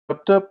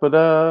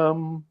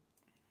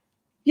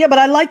Yeah, but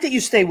I like that you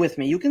stay with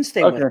me. You can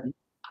stay with me.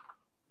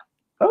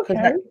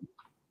 Okay.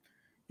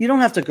 You don't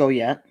have to go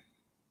yet.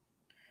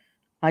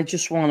 I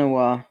just want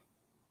to...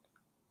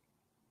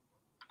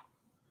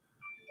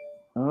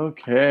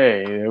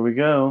 Okay, there we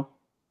go.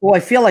 Oh, I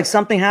feel like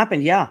something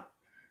happened. Yeah.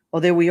 Oh,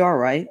 there we are,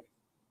 right?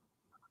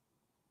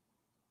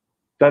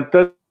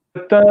 Okay,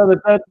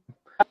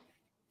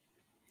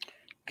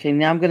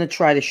 now I'm going to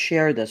try to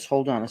share this.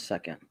 Hold on a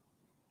second.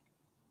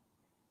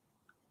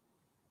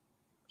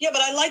 Yeah, but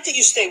I like that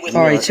you stay with me.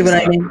 All right, see what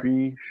I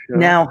mean?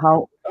 Now,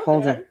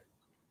 hold on.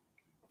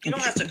 You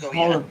don't have to go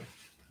yet.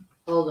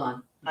 Hold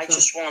on. I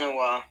just want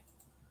to...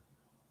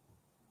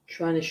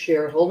 Trying to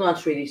share. Hold on,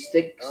 sweetie.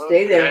 Stay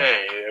there.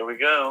 Okay, there we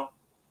go.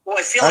 Oh,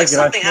 I feel like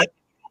something happened.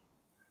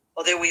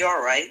 Oh, there we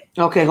are, right?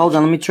 Okay, hold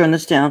on. Let me turn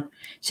this down.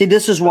 See,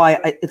 this is why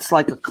it's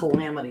like a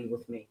calamity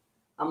with me.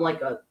 I'm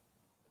like a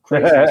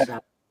crazy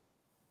sap.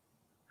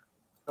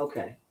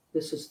 Okay,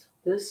 this is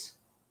this.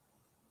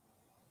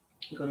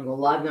 I'm going to go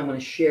live and I'm going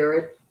to share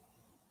it.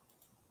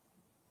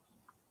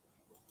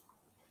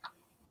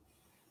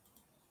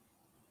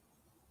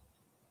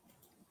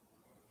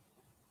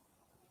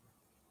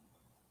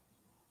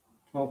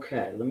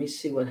 Okay, let me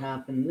see what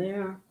happened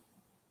there.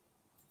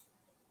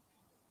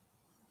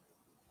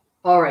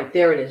 All right,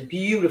 there it is.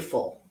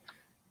 Beautiful.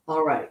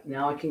 All right,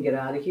 now I can get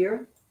out of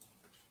here.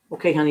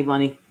 Okay, honey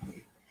bunny. I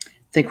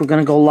think we're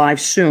going to go live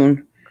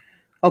soon.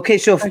 Okay,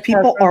 so if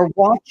people are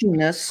watching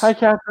this. Hi,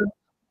 Catherine.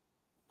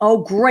 Oh,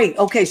 great.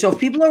 Okay, so if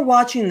people are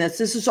watching this,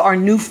 this is our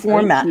new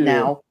format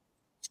now.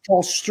 It's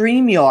called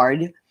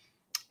StreamYard.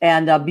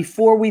 And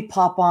before we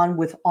pop on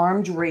with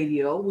Armed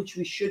Radio, which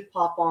we should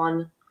pop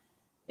on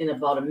in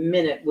about a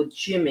minute with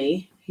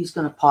Jimmy, he's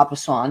going to pop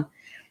us on.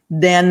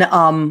 Then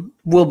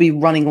we'll be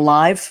running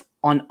live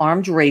on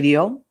Armed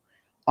Radio,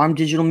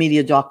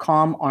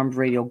 armeddigitalmedia.com, Armed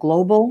Radio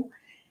Global.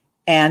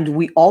 And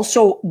we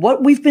also,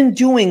 what we've been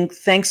doing,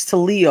 thanks to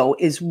Leo,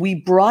 is we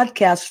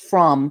broadcast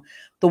from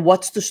the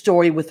What's the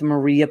Story with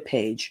Maria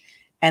page,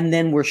 and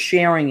then we're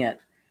sharing it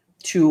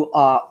to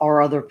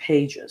our other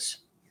pages.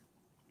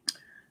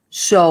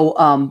 So,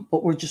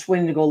 but we're just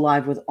waiting to go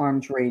live with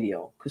Armed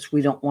Radio because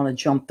we don't want to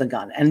jump the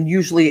gun. And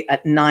usually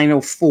at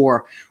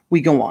 9:04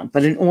 we go on.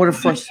 But in order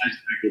for us,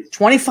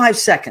 25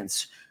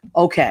 seconds.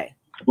 Okay.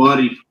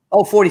 40.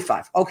 Oh,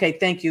 45. Okay,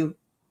 thank you.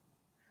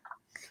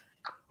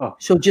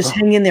 So just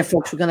hang in there,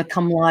 folks. We're going to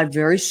come live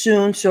very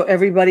soon. So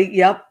everybody,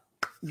 yep,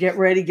 get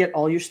ready, get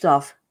all your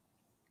stuff.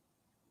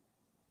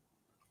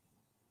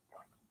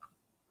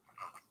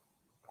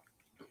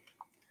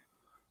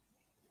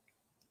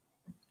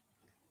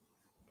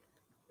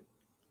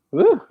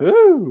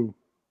 Woohoo!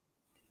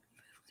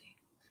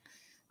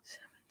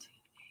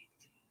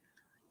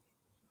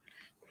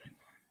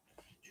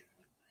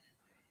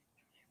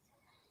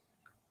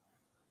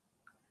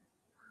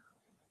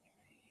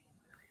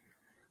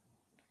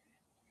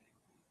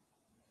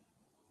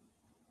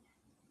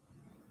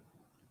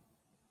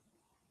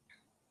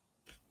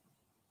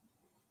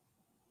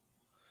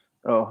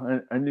 Oh,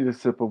 I need a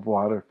sip of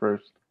water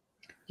first.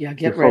 Yeah,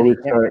 get ready.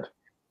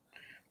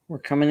 We're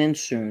coming in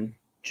soon.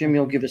 Jim,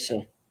 you'll give us a...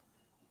 I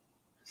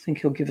think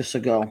he'll give us a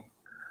go.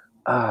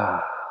 Coming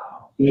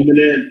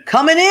in.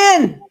 Coming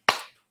in.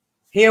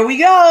 Here we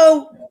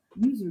go.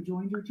 User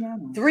joined your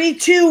channel. 3,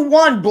 2,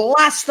 1,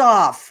 blast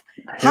off.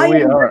 Here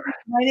we are.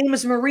 My name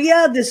is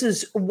Maria. This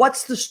is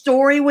What's the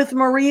Story with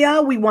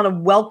Maria. We want to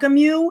welcome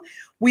you.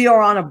 We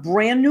are on a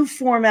brand new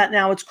format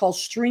now. It's called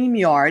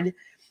StreamYard.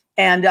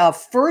 And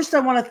first, I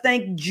want to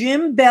thank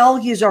Jim Bell.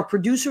 He is our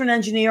producer and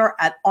engineer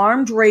at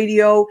Armed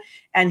Radio,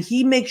 and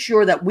he makes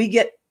sure that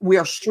we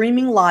are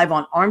streaming live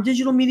on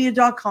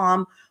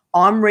armeddigitalmedia.com,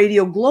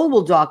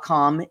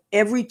 armedradioglobal.com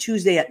every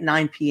Tuesday at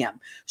 9 p.m.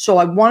 So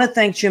I want to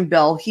thank Jim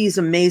Bell. He's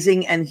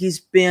amazing, and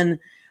he's been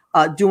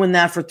doing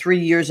that for 3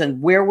 years.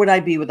 And where would I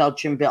be without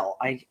Jim Bell?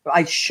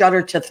 I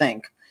shudder to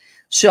think.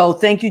 So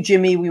thank you,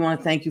 Jimmy. We want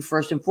to thank you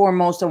first and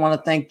foremost. I want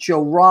to thank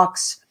Joe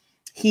Rocks.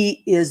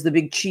 He is the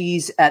big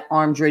cheese at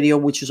Armed Radio,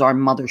 which is our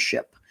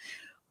mothership.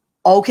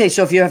 Okay,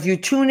 so if you have your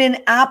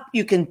TuneIn app,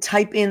 you can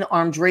type in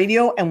Armed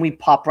Radio, and we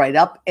pop right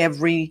up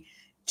every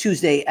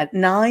Tuesday at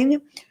 9.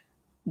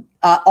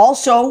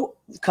 Also,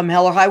 come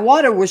hell or high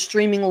water, we're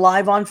streaming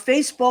live on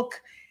Facebook.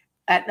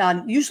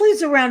 Usually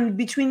it's around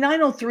between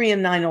 9:03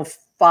 and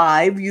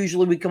 9:05.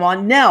 Usually we come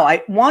on. Now,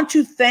 I want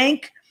to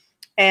thank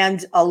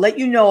and let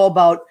you know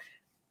about,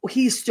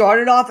 he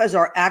started off as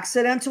our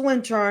accidental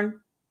intern.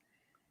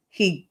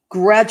 He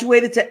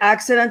graduated to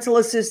accidental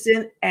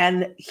assistant,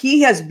 and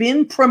he has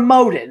been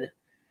promoted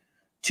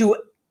to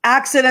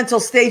accidental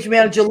stage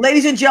manager.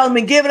 Ladies and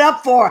gentlemen, give it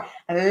up for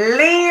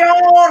Leo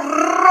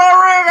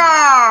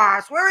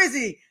Rodriguez. Where is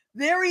he?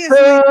 There he is.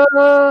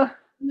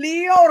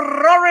 Leo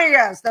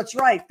Rodriguez. That's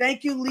right.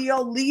 Thank you,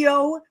 Leo.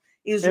 Leo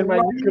is in my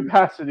new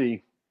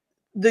capacity.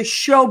 The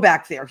show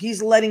back there.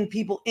 He's letting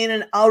people in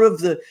and out of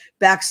the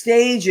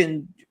backstage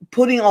and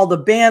putting all the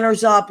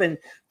banners up and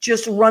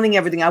just running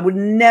everything. I would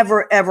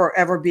never, ever,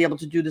 ever be able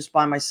to do this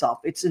by myself.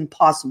 It's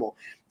impossible.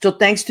 So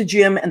thanks to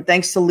Jim and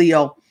thanks to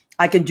Leo,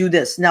 I can do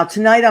this. Now,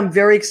 tonight, I'm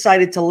very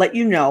excited to let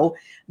you know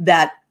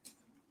that,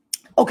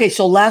 okay,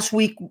 so last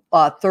week,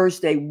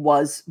 Thursday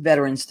was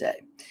Veterans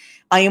Day.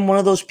 I am one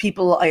of those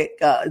people,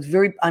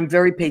 I'm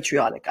very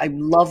patriotic. I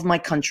love my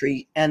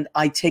country, and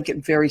I take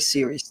it very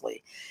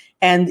seriously.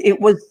 And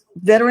it was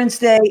Veterans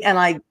Day, and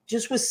I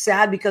just was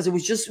sad because it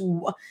was just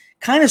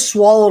kind of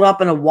swallowed up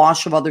in a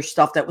wash of other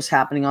stuff that was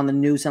happening on the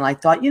news. And I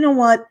thought, you know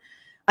what?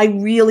 I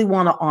really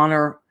want to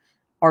honor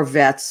our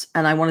vets,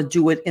 and I want to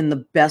do it in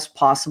the best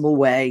possible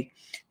way.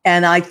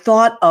 And I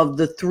thought of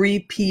the three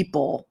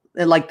people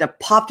that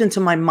popped into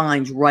my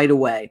mind right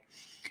away.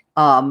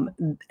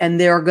 And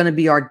they're going to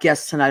be our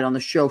guests tonight on the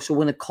show. So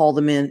we're going to call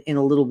them in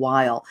a little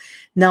while.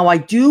 Now, I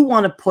do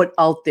want to put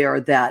out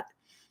there that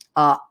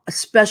a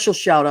special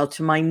shout out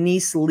to my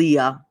niece,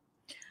 Leah.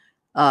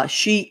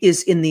 She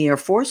is in the Air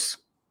Force.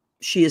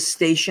 She is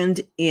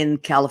stationed in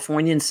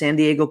California, in San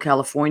Diego,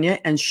 California,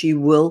 and she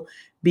will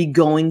be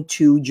going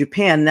to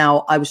Japan.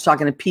 Now, I was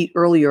talking to Pete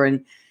earlier,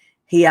 and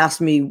he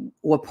asked me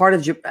what part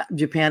of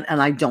Japan,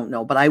 and I don't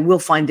know, but I will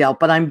find out.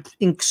 But I'm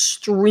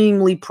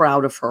extremely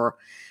proud of her.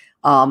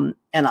 And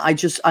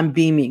I'm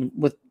beaming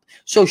with,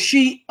 so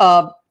she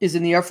is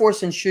in the Air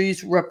Force, and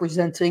she's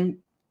representing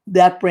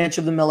that branch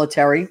of the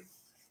military.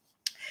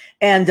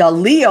 And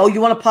Leo,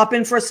 you want to pop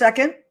in for a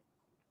second?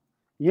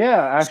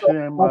 Yeah, actually,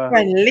 so my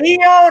friend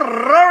Leo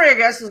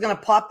Rodriguez is going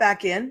to pop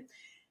back in.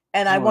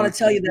 And I want to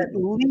tell you that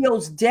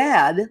Leo's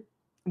dad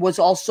was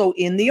also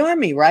in the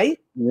Army, right?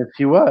 Yes,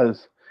 he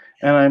was.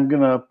 And I'm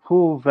going to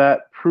pull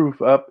that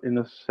proof up in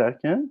a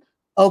second.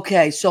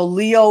 Okay, so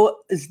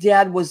Leo's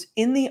dad was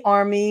in the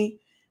Army,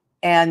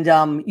 and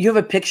you have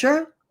a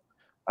picture?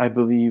 I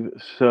believe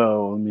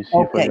so. Let me see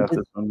if I got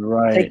this one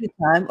right. Take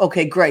your time.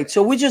 Okay, great.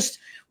 So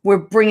we're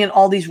bringing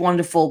all these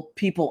wonderful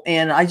people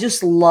in. I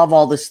just love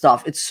all this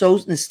stuff. It's so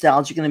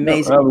nostalgic and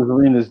amazing. No, that was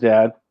Lina's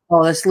dad.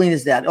 Oh, that's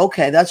Lina's dad.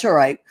 Okay, that's all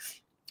right.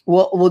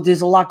 Well,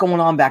 there's a lot going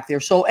on back there.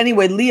 So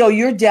anyway, Leo,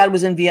 your dad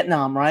was in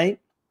Vietnam, right?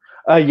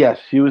 Yes,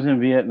 he was in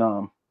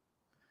Vietnam.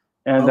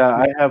 And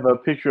I have a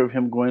picture of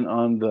him going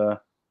on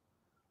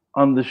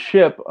the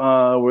ship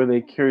where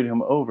they carried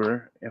him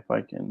over, if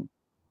I can.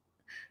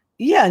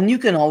 Yeah, and you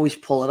can always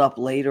pull it up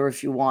later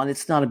if you want.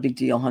 It's not a big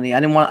deal, honey.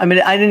 I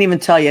didn't even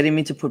tell you. I didn't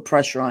mean to put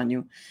pressure on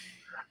you.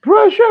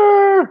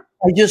 Pressure!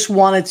 I just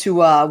wanted to,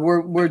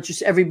 we're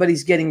just,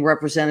 everybody's getting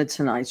represented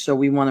tonight, so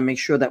we want to make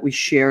sure that we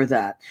share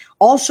that.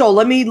 Also,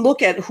 let me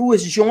look at who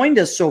has joined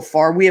us so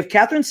far. We have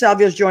Catherine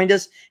Salvio's joined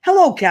us.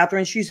 Hello,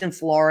 Catherine. She's in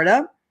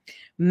Florida.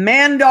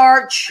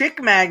 Mandar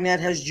Chick Magnet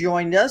has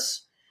joined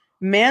us.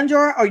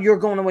 Mandar, oh, you're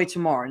going away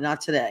tomorrow,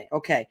 not today.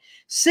 Okay.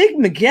 Sig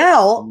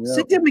Miguel,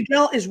 yep. Sig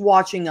Miguel is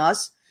watching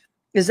us.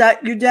 Is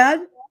that your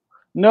dad?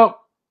 Nope.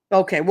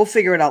 Okay, we'll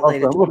figure it out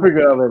later. We'll figure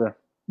it out later.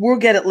 We'll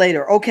get it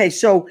later. Okay,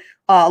 so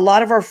a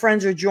lot of our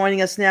friends are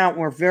joining us now.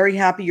 We're very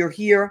happy you're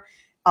here.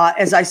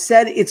 As I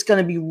said, it's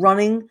going to be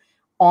running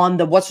on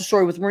the What's the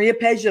Story with Maria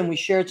page, and we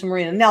share it to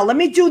Maria. Now, let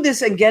me do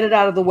this and get it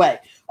out of the way.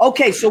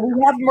 Okay, so we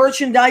have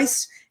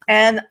merchandise,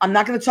 and I'm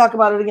not going to talk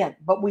about it again,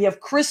 but we have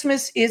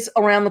Christmas is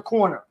around the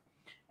corner.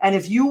 And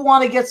if you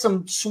want to get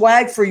some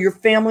swag for your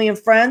family and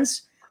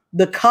friends,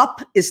 the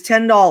cup is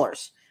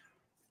 $10.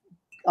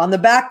 On the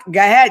back, go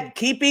ahead,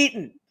 keep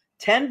eating.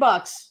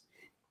 $10.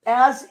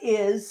 As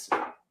is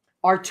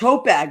our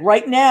tote bag.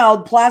 Right now,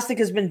 plastic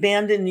has been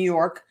banned in New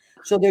York.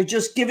 So they're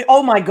just giving,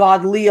 oh my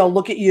God, Leo,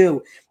 look at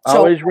you. So,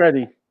 always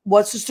ready.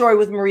 What's the Story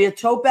with Maria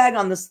tote bag?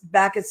 On the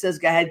back, it says,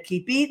 go ahead,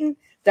 keep eating.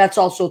 That's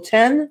also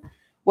 10.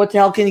 What the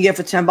hell can you get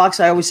for $10?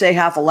 I always say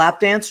half a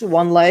lap dance,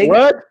 one leg.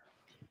 What?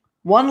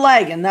 One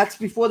leg, and that's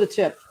before the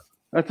tip.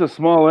 That's a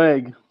small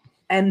egg.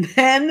 And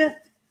then,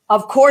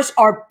 of course,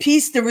 our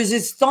piece de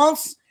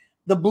resistance,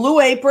 the blue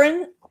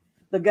apron,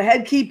 the go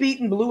ahead, keep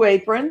eating blue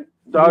apron.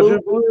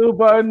 Dodger blue,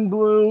 Biden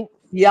blue.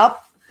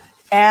 Yep.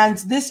 And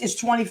this is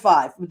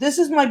 $25. This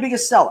is my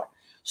biggest seller.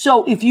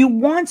 So if you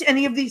want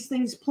any of these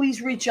things,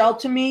 please reach out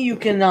to me. You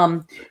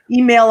can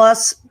email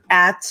us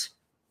at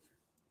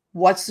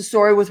What's the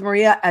Story with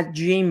Maria at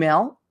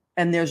Gmail.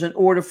 And there's an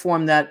order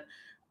form that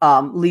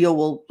Leo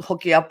will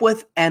hook you up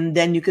with, and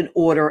then you can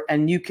order,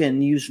 and you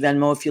can use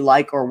Venmo if you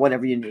like, or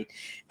whatever you need.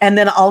 And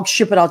then I'll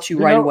ship it out to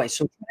you right away.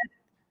 So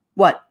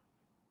what?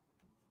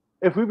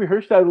 If we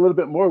rehearsed that a little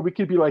bit more, we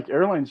could be like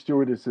airline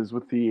stewardesses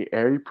with the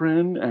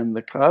apron and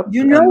the cup.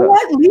 You know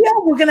what, Leo?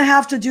 We're going to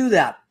have to do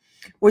that.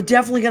 We're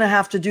definitely going to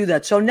have to do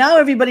that. So now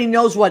everybody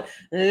knows what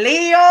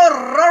Leo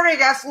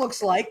Rodriguez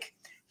looks like.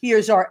 He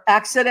is our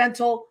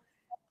accidental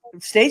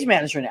stage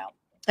manager now.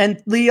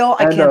 And Leo,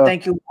 I can't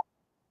thank you.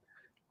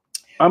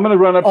 I'm going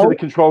to run up to the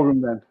control room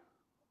then.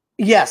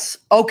 Yes.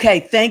 Okay.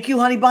 Thank you,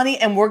 honey bunny.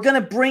 And we're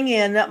going to bring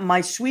in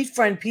my sweet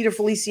friend, Peter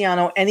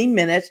Feliciano, any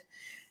minute.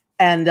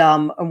 And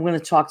I'm going to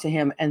talk to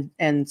him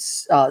and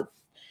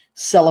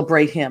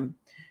celebrate him.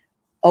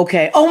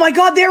 Okay. Oh, my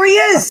God. There he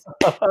is.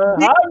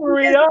 Hi,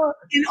 Maria.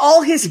 In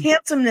all his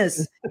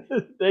handsomeness.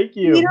 Thank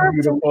you. Peter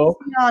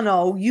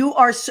Feliciano, you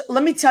are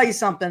let me tell you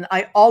something.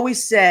 I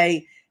always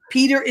say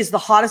Peter is the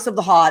hottest of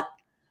the hot.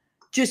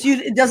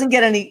 It doesn't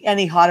get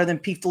any hotter than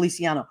Pete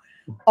Feliciano.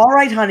 All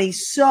right, honey.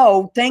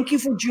 So thank you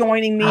for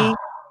joining me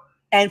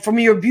and from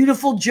your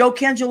beautiful Joe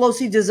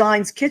Cangelosi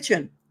Designs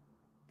kitchen,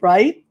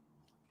 right?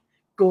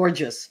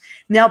 Gorgeous.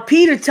 Now,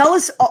 Peter, tell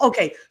us.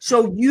 Okay,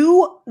 so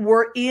you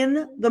were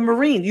in the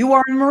Marine. You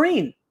are a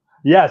Marine.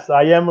 Yes,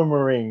 I am a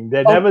Marine.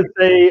 They never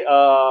say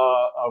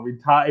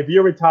retire. If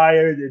you're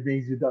retired, it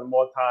means you've done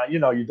more time. You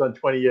know, you've done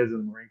 20 years in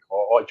the Marine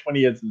Corps or 20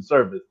 years in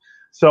service.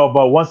 So,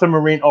 but once a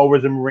Marine,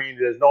 always a Marine.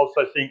 There's no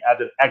such thing as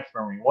an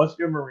ex-Marine. Once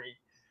you're a Marine,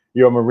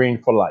 you're a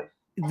Marine for life.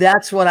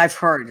 That's what I've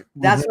heard.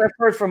 That's what I've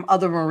heard from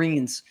other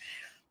Marines.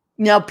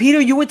 Now,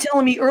 Peter, you were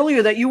telling me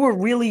earlier that you were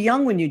really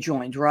young when you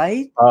joined,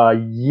 right?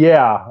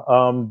 Yeah.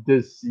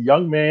 This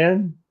young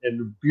man in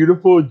a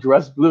beautiful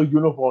dress blue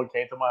uniform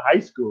came to my high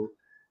school.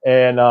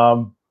 And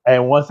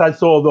once I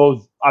saw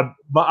those, I'm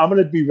going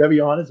to be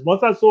very honest.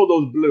 Once I saw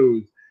those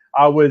blues,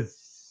 I was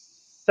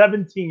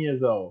 17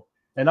 years old.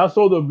 And I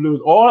saw the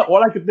blues.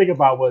 All I could think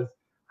about was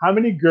how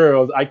many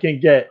girls I can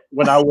get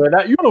when I wear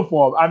that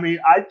uniform. I mean,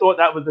 I thought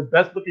that was the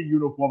best looking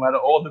uniform out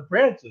of all the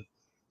branches.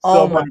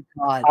 So oh my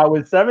God. I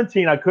was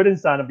 17. I couldn't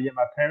sign up yet.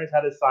 My parents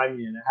had to sign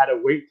me in. I had to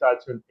wait till I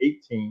turned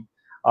 18,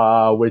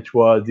 which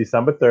was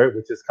December 3rd,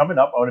 which is coming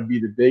up. I want to be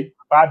the big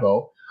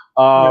 5-0.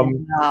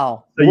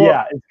 Wow. So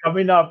yeah, it's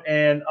coming up,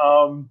 and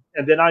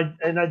then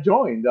I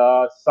joined,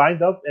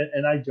 signed up,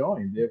 and I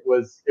joined. It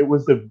was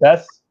the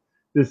best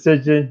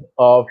decision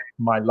of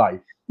my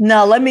life.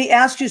 Now let me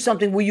ask you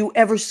something. Were you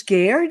ever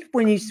scared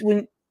when?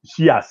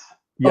 Yes.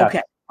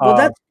 Okay. Well,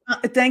 that's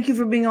thank you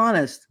for being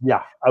honest.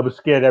 Yeah, I was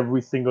scared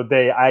every single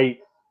day.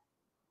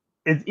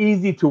 It's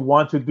easy to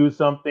want to do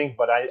something,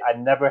 but I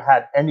never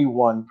had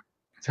anyone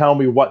tell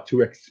me what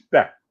to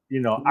expect. You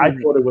know, I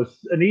thought it was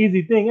an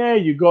easy thing. Hey,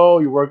 you go,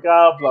 you work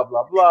out, blah,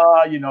 blah,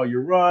 blah. You know, you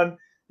run,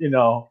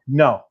 no,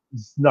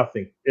 it's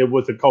nothing. It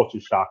was a culture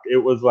shock.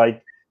 It was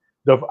like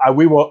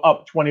we were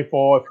up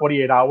 24,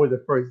 48 hours.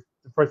 The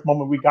first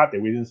moment we got there,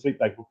 we didn't sleep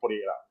like for 48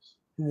 hours.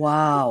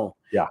 Wow.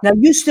 Yeah. Now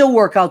you still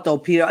work out though,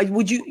 Peter.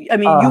 Would you, I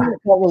mean, you work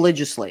out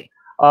religiously.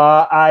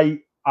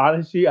 I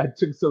honestly, I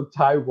took some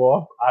time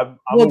off.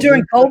 Well,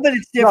 during COVID,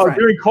 it's different. No,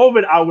 during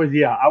COVID, I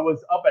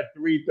was up at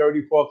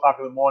 3:30, 4 o'clock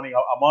in the morning.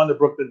 I'm on the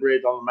Brooklyn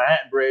Bridge, on the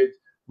Manhattan Bridge,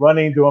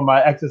 running, doing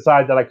my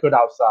exercise that I could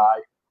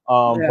outside.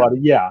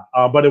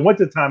 But in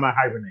wintertime, I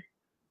hibernate.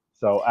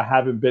 So I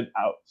haven't been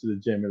out to the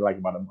gym in like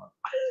about a month.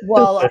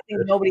 Well, I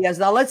think nobody has.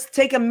 Now let's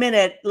take a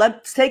minute.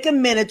 Let's take a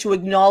minute to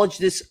acknowledge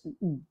this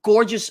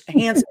gorgeous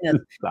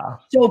handsomeness.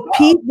 So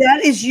Pete,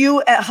 that is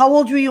you. How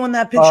old were you in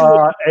that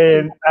picture?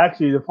 And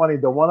actually,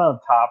 the one on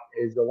top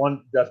is the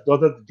one those are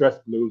the dress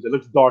blues. It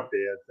looks dark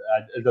there.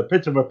 It's a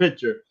picture of a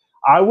picture.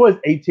 I was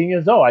 18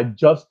 years old. I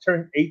just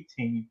turned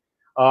 18.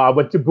 I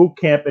went to boot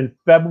camp in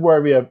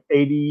February of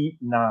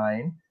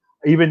 '89.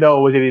 Even though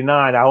it was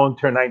 '89, I only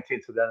turned 19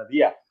 to the end of the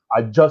year.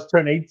 I just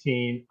turned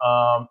 18,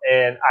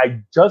 and I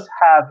just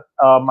have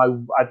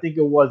I think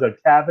it was a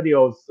cavity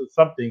or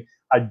something.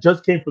 I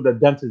just came from the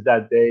dentist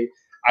that day.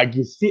 I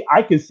can see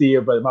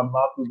it, but my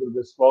mouth was a little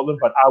bit swollen.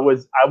 But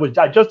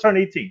I just turned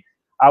 18.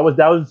 That was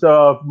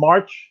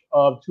March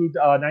of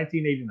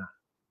 1989.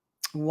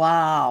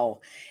 Wow.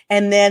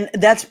 And then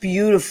that's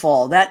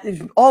beautiful. That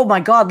is, oh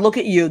my God, look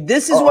at you.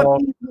 This is what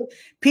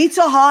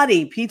Pizza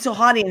Hottie,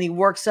 and he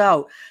works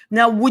out.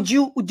 Now, did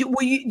you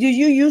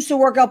used to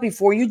work out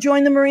before you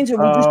joined the Marines, or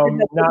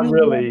not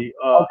really?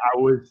 I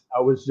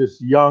was just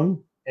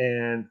young,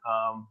 and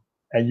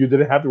you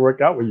didn't have to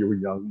work out when you were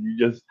young. You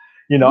just,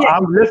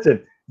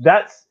 listen.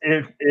 That's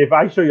if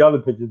I show you other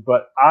pictures,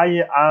 but when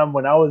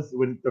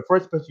the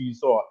first picture you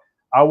saw,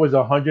 I was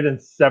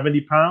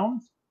 170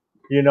 pounds.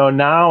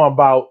 Now I'm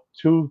about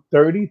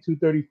 230,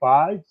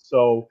 235.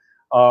 So,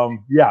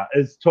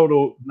 it's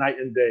total night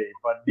and day.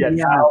 But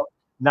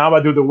now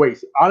I do the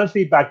weights.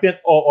 Honestly, back then,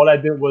 all I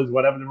did was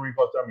whatever the Marine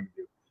Corps told me to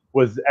do,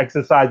 was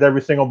exercise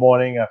every single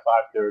morning at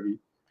 5:30.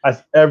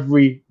 That's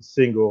every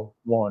single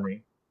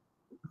morning.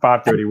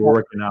 5:30, we're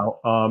working out.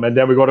 And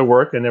then we go to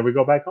work, and then we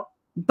go back home.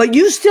 But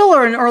you still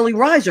are an early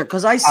riser,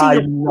 because I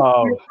see you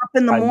up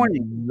in the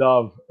morning. I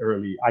love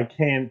early. I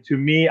can't. To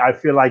me, I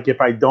feel like if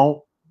I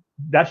don't,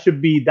 that's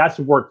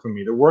work for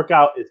me. The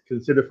workout is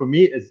considered for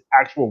me is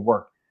actual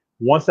work.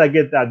 Once I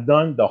get that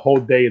done, the whole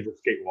day is a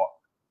skatewalk.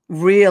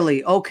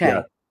 Really? Okay.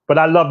 Yeah. But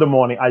I love the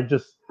morning.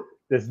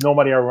 There's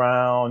nobody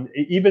around.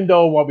 Even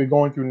though what we're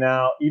going through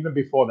now, even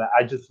before that,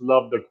 I just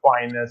love the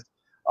quietness.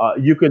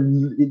 You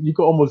can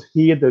almost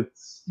hear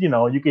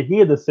you can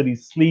hear the city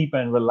sleep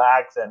and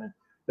relax, and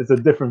it's a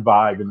different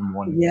vibe in the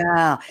morning.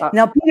 Yeah.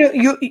 Now, Peter,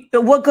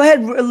 go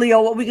ahead,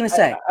 Leo. What were we going to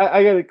say?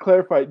 I got to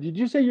clarify. Did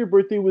you say your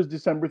birthday was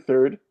December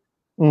 3rd?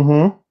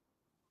 Mm-hmm.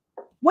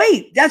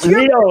 Wait, that's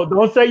Leo.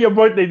 Don't say your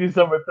birthday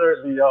December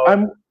 3rd, Leo.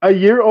 I'm a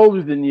year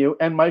older than you,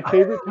 and my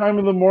favorite time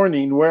of the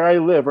morning where I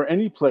live or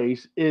any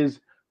place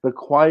is the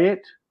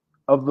quiet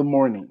of the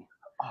morning.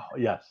 Oh,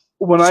 yes.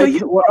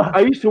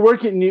 I used to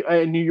work in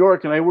New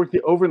York, and I worked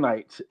the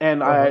overnights,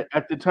 and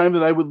at the time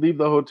that I would leave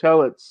the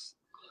hotel at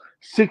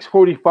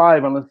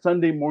 6:45 on a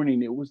Sunday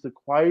morning, it was the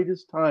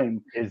quietest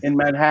time in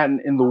Manhattan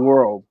in the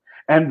world.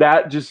 And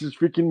that just is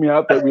freaking me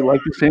out that we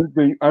like the same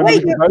thing.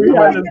 Wait, We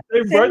had the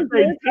same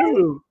birthday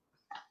too.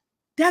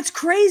 That's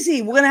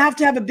crazy. We're going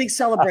to have a big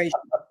celebration.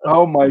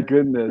 Oh my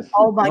goodness.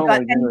 Oh my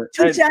God. And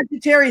two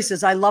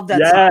Sagittariuses. I love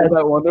that sign. Isn't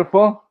that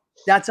wonderful?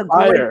 That's a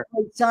great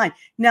sign.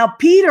 Now,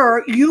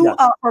 Peter, you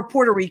are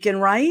Puerto Rican,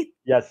 right?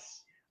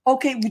 Yes.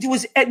 Okay.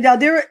 Now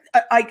there,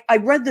 I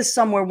read this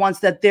somewhere once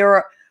that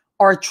there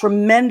are a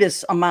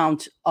tremendous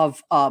amount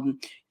of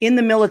in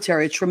the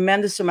military, a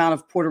tremendous amount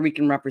of Puerto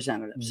Rican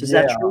representatives. Is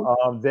that true?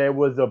 There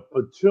was a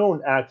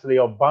platoon, actually.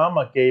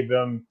 Obama gave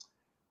them,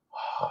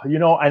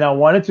 and I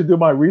wanted to do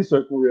my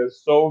research career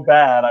so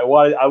bad. I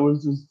got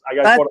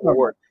caught up at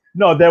work.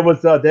 No, there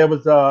was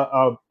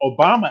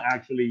Obama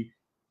actually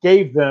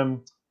gave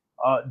them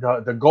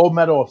the gold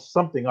medal of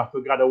something. I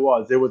forgot it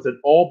was. There was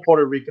an all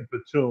Puerto Rican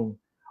platoon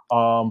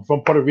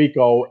from Puerto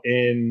Rico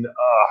in.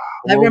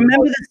 I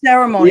remember the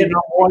ceremony. I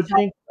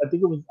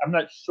think it was. I'm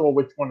not sure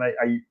which one.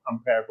 I'm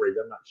paraphrasing.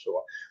 I'm not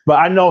sure, but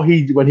I know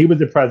when he was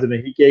the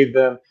president, he gave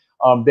them.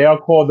 They are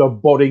called the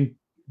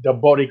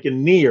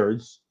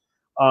Buccaneers.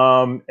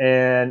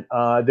 And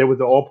there was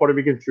an all Puerto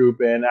Rican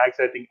troop, and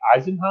actually, I think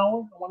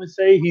Eisenhower, I want to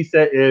say, he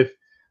said, if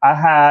I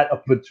had a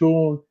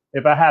platoon,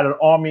 if I had an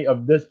army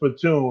of this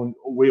platoon,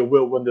 we'll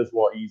win this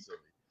war easily.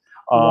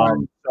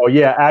 So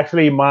yeah,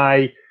 actually,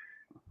 my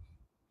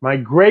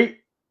great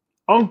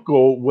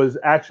uncle was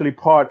actually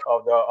part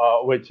of the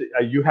which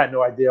you had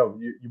no idea.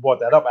 You brought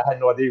that up. I had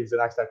no idea he was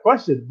going to ask that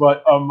question,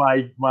 but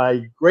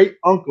my great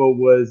uncle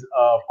was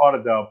part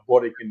of the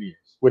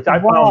Buccaneers, which I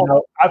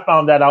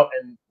found that out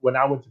when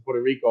I went to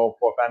Puerto Rico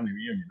for a family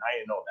reunion. I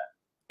didn't know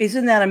that.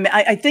 Isn't that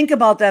amazing? I think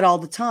about that all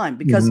the time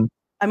because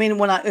I mean,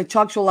 when I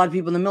talk to a lot of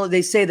people in the military,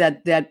 they say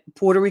that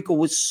Puerto Rico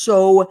was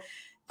so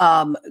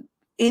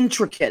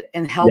intricate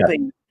in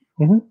helping.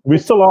 Yeah. We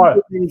still are.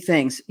 Many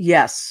things.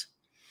 Yes.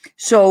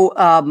 So,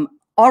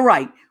 all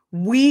right.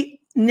 You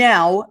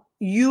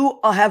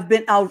have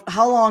been out.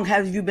 How long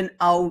have you been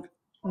out?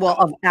 Well,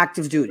 of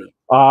active duty.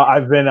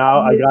 I've been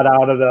out. I got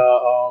out of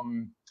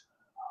the.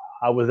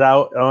 I was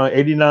out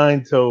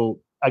 89 till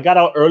I got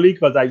out early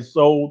because I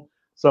sold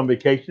some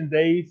vacation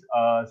days.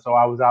 So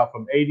I was out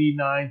from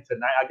 89 to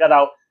 9. I got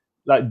out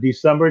like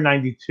December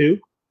 92.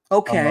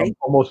 Okay.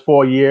 Almost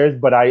 4 years,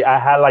 but I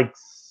had like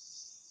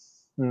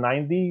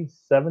 90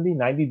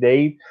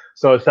 days.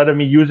 So instead of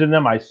me using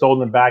them, I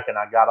sold them back and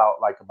I got out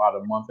like about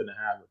a month and a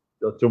half,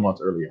 2 months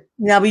earlier.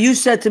 Yeah, but you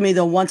said to me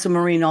though, once a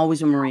Marine,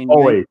 always a Marine.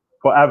 Always, right?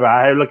 Forever.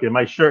 I look at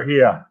my shirt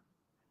here.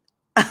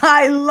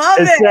 I love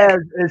it.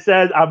 It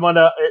says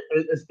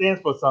it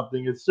stands for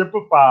something. It's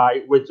Simplify,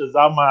 which is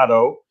our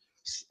motto.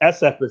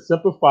 SF is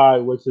Simplify,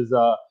 which is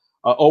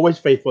always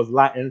faithful, is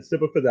Latin,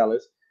 Semper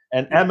Fidelis,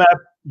 and MF,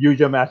 use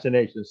your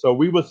imagination. So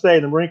we would say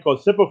in the Marine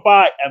Corps,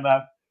 Simplify,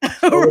 MF.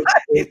 So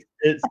right.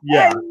 It's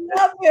I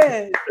love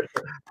it.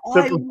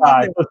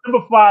 Simplify. So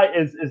Simplify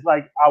is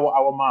like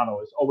our motto.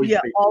 It's always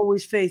faithful.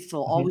 Always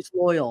faithful, always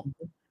loyal.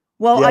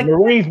 Well,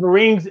 Marines.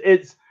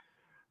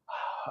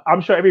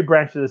 I'm sure every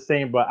branch is the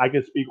same, but I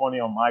can speak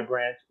only on my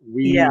branch.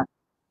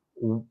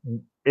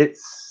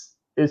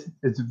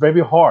 It's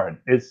very hard.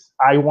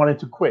 I wanted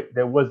to quit.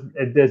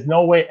 There's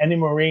no way any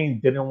Marine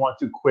didn't want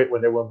to quit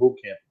when they were in boot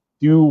camp.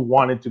 You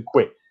wanted to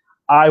quit.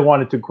 I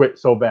wanted to quit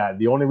so bad.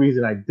 The only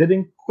reason I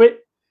didn't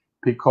quit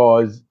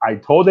because I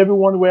told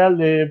everyone where I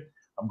lived.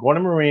 I'm going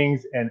to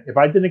Marines, and if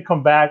I didn't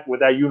come back with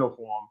that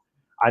uniform,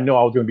 I know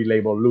I was going to be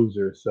labeled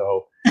loser.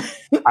 So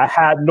I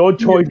had no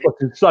choice but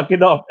to suck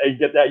it up and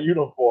get that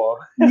uniform.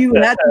 You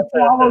had to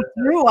follow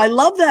through. I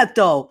love that,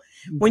 though.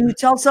 When you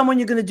tell someone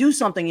you're going to do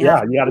something, you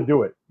got to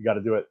do it. You got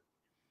to do it.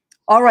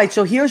 All right.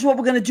 So here's what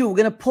we're going to do. We're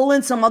going to pull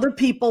in some other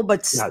people,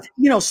 but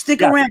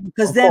stick around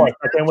because then I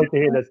can't wait to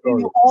hear that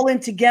story. All in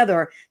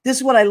together. This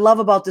is what I love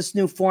about this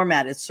new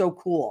format. It's so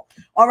cool.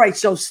 All right.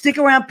 So stick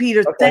around,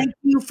 Peter. Okay. Thank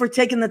you for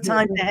taking the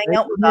time to hang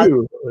out with us.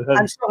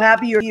 I'm so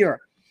happy you're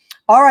here.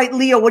 All right,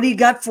 Leo, what do you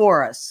got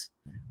for us?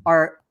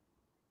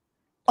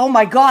 Oh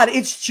my God,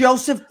 it's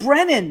Joseph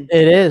Brennan.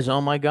 It is.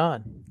 Oh my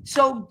God.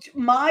 So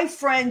my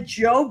friend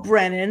Joe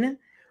Brennan,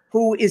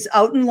 who is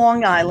out in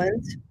Long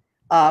Island,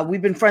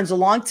 we've been friends a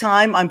long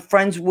time. I'm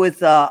friends with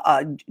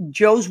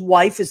Joe's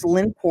wife is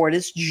Lynn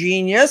Portis,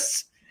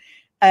 genius.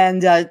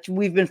 And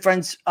we've been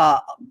friends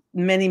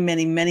many,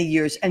 many, many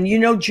years. And you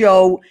know,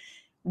 Joe,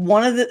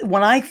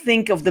 when I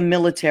think of the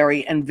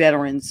military and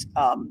veterans,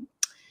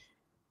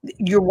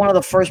 you're one of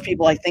the first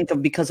people I think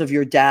of because of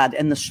your dad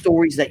and the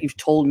stories that you've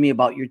told me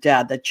about your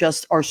dad that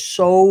just are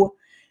so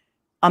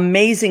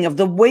amazing of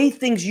the way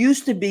things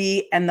used to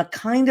be and the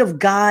kind of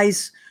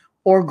guys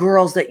or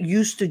girls that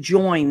used to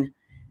join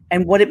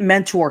and what it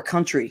meant to our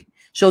country.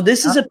 So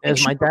this is a picture.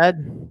 Is my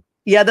dad?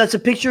 Yeah, that's a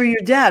picture of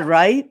your dad,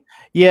 right?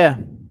 Yeah.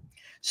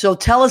 So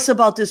tell us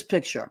about this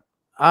picture.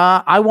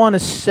 I want to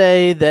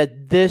say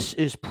that this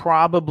is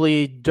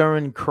probably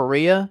during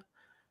Korea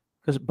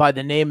because by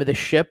the name of the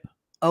ship.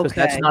 Because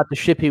that's not the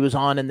ship he was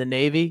on in the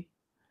Navy.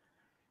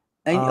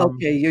 And,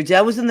 okay, your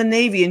dad was in the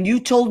Navy, and you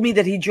told me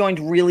that he joined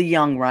really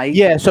young, right?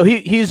 Yeah, so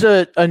he's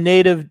a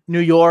native New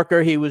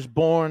Yorker. He was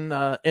born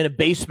in a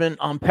basement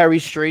on Perry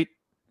Street.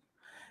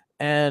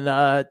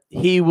 and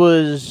he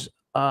was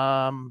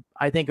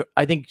I think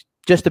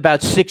just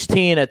about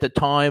 16 at the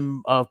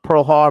time of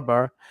Pearl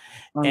Harbor.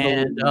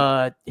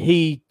 And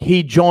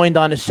he joined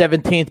on his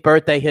 17th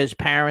birthday. His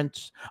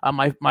parents,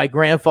 my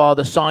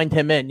grandfather signed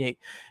him in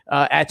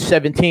at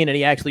 17, and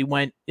he actually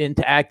went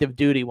into active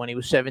duty when he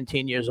was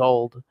 17 years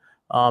old,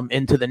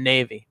 into the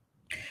Navy.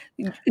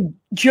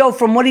 Joe,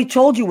 from what he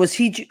told you, was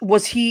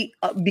he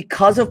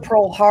because of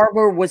Pearl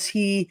Harbor, was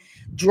he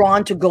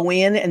drawn to go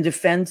in and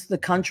defend the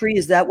country?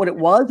 Is that what it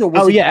was? Or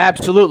was yeah,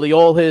 absolutely.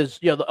 All his,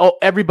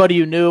 everybody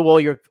you knew,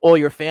 all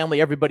your family,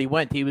 everybody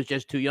went. He was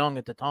just too young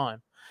at the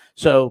time.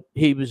 So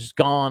he was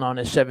gone on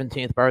his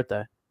 17th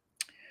birthday.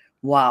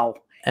 Wow.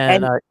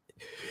 And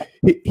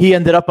he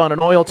ended up on an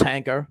oil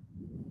tanker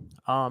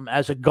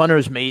as a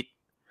gunner's mate,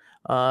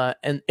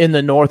 and in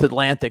the North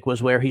Atlantic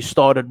was where he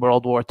started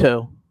World War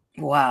II.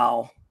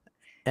 Wow.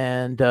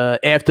 And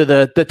after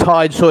the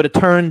tide sort of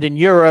turned in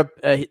Europe,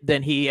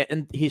 then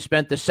he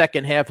spent the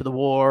second half of the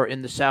war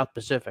in the South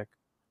Pacific.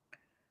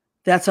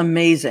 That's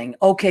amazing.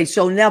 Okay,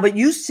 so now, but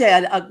you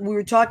said, we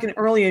were talking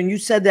earlier, and you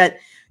said that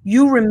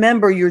you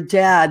remember your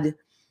dad.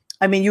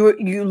 I mean,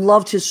 you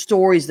loved his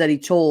stories that he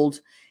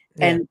told,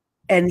 and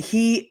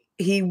he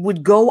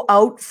would go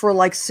out for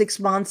like 6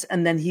 months,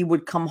 and then he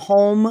would come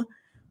home,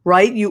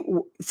 right?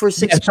 You for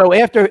 6 months. So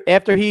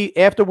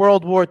after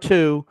World War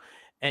II,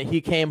 and he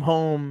came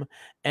home,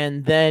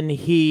 and then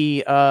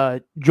he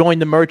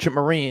joined the Merchant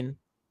Marine.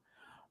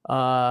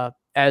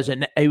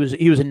 He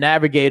was a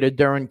navigator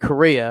during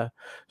Korea,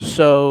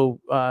 so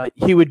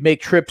he would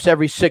make trips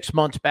every 6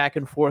 months back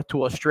and forth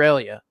to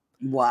Australia.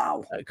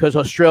 Wow. Because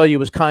Australia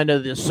was kind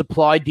of the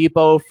supply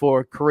depot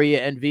for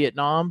Korea and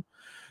Vietnam.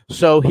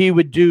 So he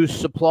would do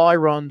supply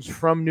runs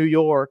from New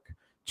York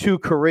to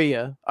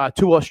Korea,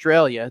 to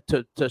Australia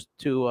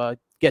to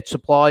get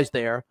supplies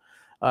there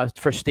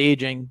for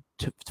staging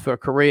for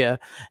Korea.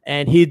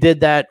 And he did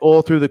that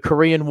all through the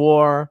Korean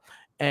War.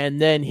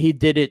 And then he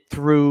did it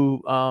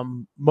through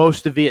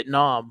most of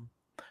Vietnam.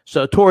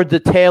 So toward the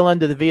tail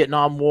end of the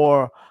Vietnam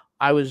War,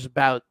 I was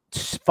about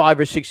 5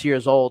 or 6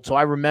 years old. So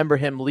I remember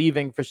him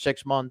leaving for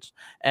 6 months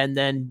and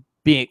then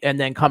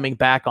coming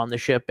back on the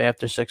ship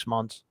after 6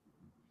 months.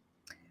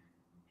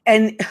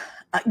 And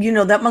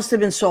that must have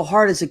been so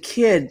hard as a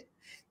kid.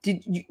 Do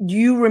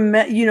you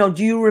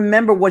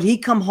remember, would he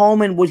come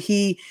home and would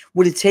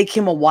it take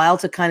him a while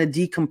to kind of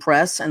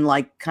decompress and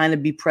like kind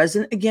of be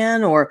present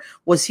again? Or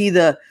was he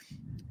that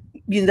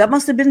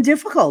must have been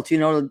difficult,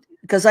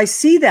 because I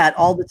see that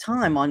all the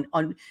time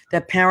on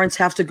that parents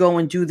have to go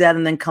and do that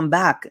and then come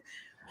back.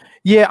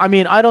 Yeah, I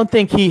mean, I don't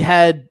think he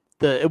had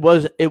there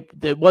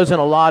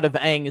wasn't a lot of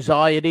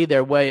anxiety.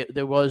 There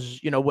was,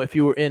 if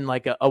you were in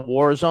like a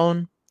war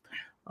zone,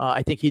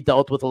 I think he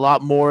dealt with a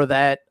lot more of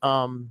that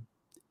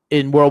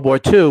in World War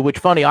II, which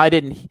funny,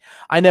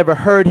 I never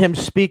heard him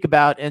speak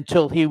about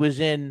until he was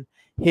in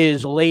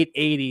his late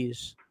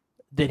 80s.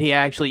 Did he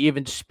actually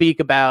even speak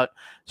about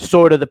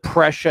sort of the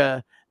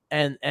pressure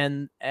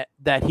and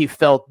that he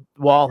felt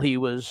while he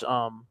was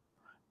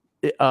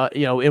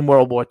in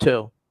World War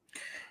II?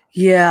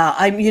 Yeah,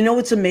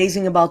 what's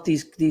amazing about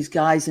these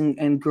guys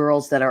and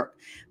girls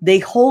they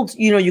hold,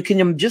 you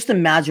can just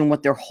imagine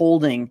what they're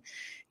holding,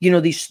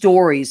 these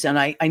stories. And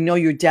I know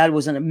your dad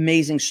was an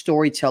amazing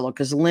storyteller,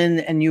 because Lynn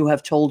and you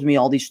have told me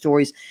all these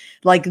stories.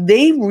 Like,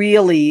 they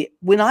really,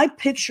 when I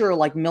picture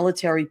like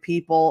military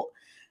people,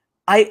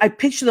 I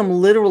picture them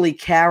literally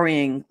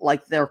carrying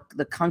like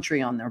the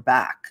country on their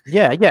back.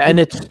 Yeah, and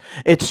it's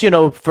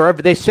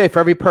they say for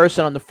every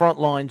person on the front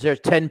lines,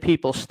 there's 10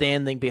 people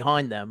standing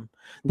behind them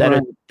that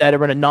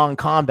are in a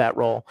non-combat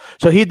role.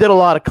 So he did a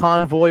lot of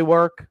convoy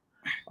work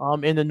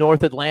in the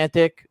North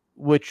Atlantic,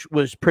 which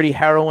was pretty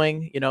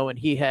harrowing, and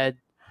he had,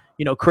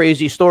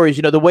 crazy stories.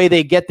 The way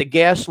they get the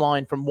gas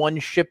line from one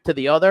ship to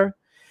the other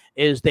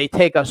is they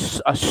take a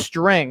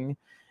string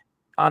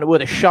on it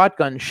with a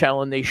shotgun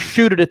shell and they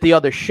shoot it at the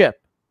other ship.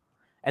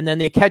 And then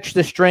they catch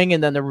the string,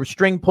 and then the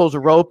string pulls a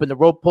rope, and the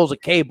rope pulls a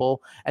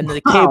cable, and then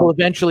the cable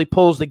eventually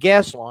pulls the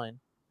gas line.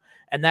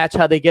 And that's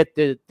how they get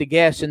the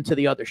gas into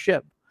the other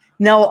ship.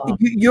 Now,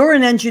 you're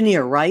an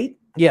engineer, right?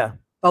 Yeah.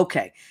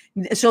 Okay.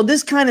 So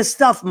this kind of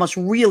stuff must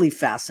really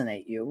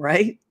fascinate you,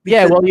 right?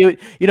 Because well,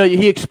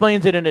 he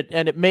explains it, and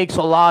it makes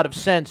a lot of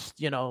sense,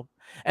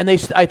 And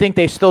I think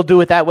they still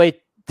do it that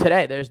way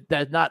today. There's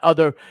not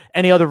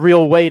any other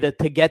real way to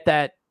get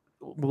that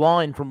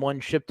line from one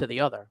ship to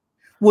the other.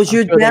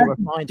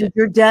 Did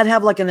your dad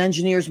have like an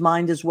engineer's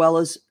mind as well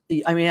as,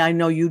 I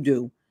know you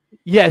do.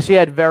 Yes, he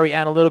had a very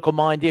analytical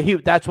mind.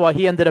 That's why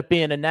he ended up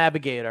being a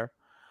navigator.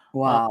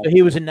 Wow. So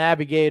he was a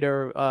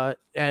navigator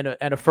and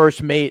a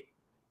first mate,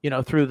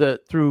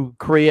 through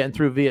Korea and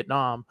through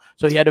Vietnam.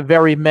 So he had a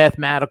very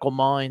mathematical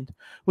mind,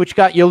 which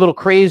got you a little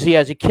crazy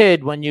as a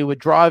kid when you were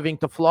driving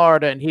to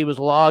Florida and he was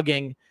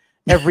logging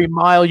every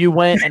mile you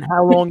went and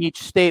how long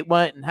each state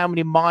went and how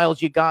many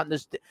miles you got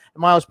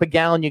miles per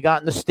gallon you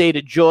got in the state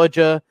of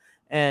Georgia,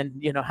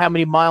 and how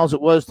many miles it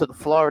was to the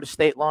Florida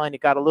state line.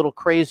 It got a little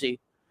crazy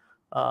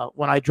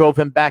when I drove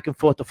him back and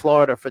forth to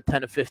Florida for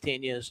 10 or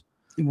 15 years.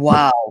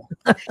 Wow.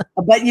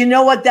 But you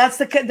know what?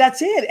 That's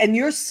it. And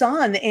your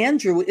son,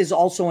 Andrew, is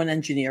also an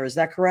engineer. Is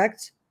that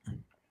correct?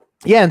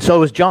 Yeah, and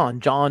so is John.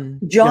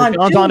 John's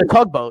on a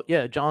tugboat.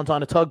 Yeah, John's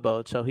on a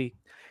tugboat. So he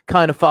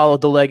kind of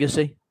followed the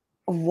legacy.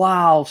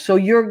 Wow. So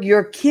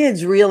your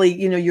kids really,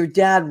 your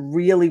dad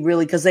really,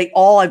 because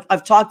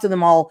I've talked to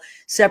them all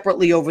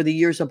separately over the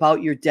years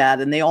about your dad,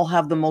 and they all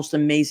have the most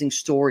amazing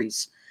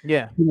stories.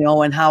 Yeah.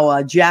 And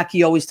how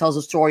Jackie always tells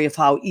a story of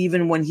how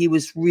even when he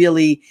was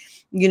really,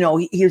 he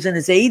was in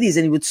his 80s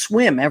and he would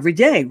swim every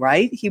day,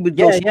 right? He would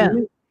go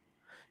swimming.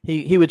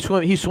 He would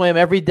swim. He swam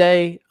every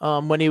day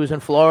when he was in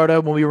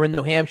Florida. When we were in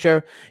New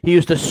Hampshire, he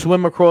used to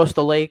swim across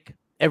the lake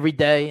every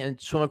day and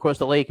swim across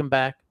the lake and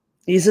back.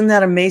 Isn't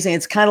that amazing?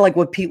 It's kind of like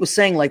what Pete was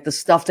saying, like the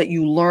stuff that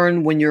you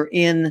learn when you're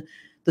in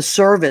the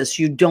service,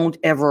 you don't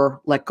ever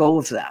let go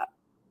of that,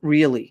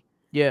 really.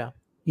 Yeah.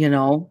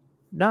 No,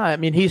 I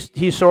mean,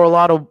 he saw a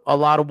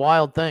lot of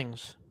wild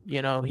things.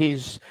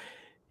 He's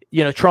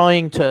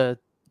trying to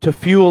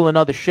fuel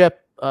another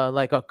ship,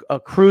 like a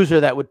cruiser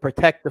that would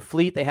protect the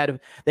fleet.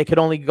 They could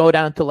only go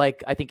down to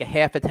like, I think, a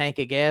half a tank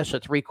of gas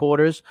or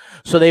 3/4.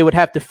 So they would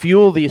have to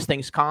fuel these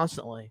things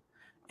constantly.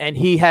 And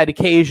he had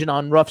occasion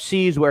on rough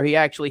seas where he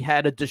actually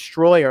had a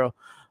destroyer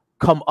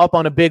come up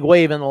on a big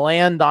wave and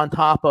land on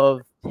top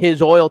of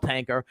his oil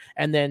tanker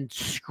and then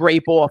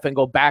scrape off and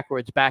go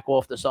backwards back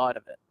off the side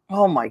of it.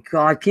 Oh my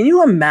God. Can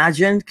you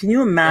imagine?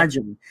 Yeah.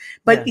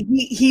 But yeah.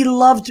 He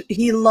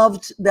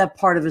loved that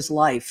part of his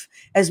life.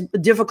 As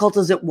difficult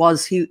as it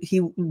was, he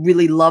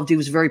really loved, he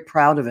was very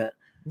proud of it.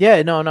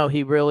 Yeah, no,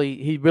 he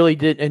really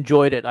did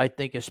enjoyed it. I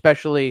think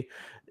especially,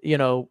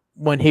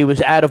 when he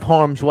was out of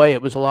harm's way,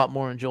 it was a lot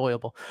more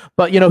enjoyable.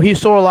 But, he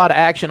saw a lot of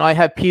action. I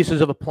have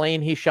pieces of a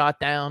plane he shot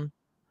down.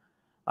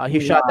 He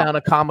shot down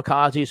a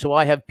kamikaze, so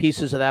I have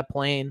pieces of that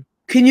plane.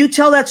 Can you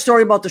tell that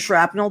story about the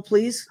shrapnel,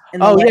 please?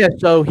 Yeah.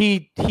 So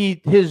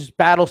his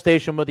battle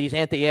station with these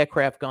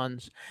anti-aircraft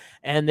guns,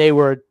 and they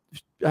were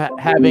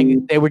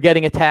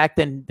getting attacked,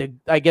 and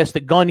I guess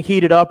the gun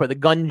heated up or the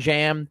gun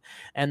jammed,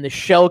 and the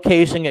shell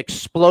casing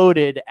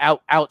exploded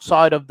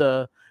outside of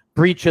the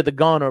breech of the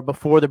gun or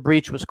before the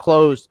breech was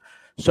closed.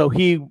 So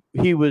he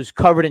was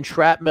covered in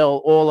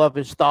shrapnel all of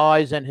his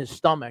thighs and his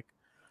stomach,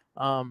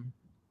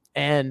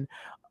 and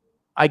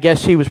I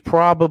guess he was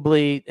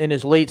probably in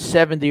his late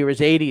 70s or his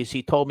 80s.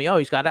 He told me,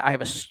 "Oh, I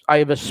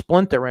have a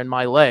splinter in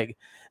my leg."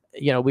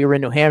 We were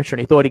in New Hampshire,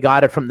 and he thought he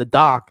got it from the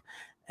dock.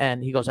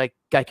 And he goes, I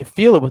could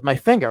feel it with my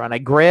finger, and I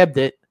grabbed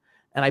it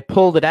and I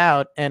pulled it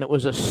out, and it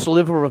was a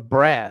sliver of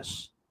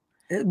brass.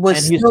 It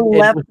was still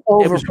left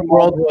over. It was from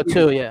World War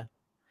II. Yeah.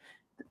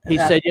 He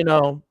said,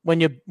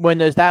 when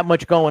there's that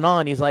much going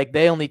on, he's like,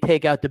 they only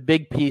take out the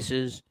big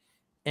pieces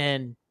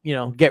and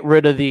get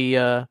rid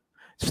of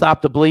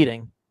stop the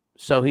bleeding.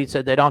 So he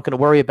said they're not going to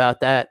worry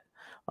about that.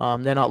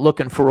 They're not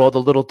looking for all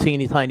the little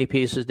teeny tiny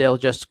pieces. They'll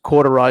just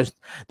cauterize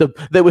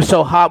they were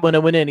so hot when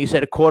it went in. He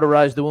said it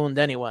cauterized the wound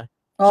anyway.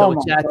 So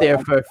it sat there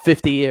for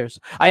 50 years.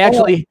 I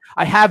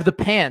have the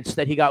pants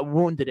that he got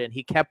wounded in.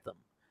 He kept them.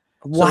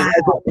 Wow. So he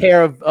has a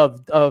pair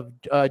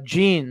of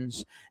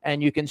jeans,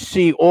 and you can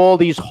see all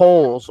these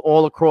holes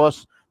all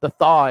across the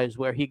thighs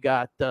where he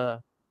got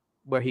where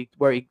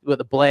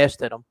the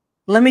blast hit him.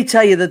 Let me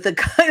tell you that the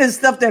kind of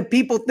stuff that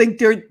people think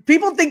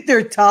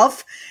they're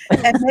tough,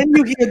 and then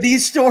you hear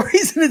these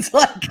stories, and it's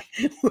like,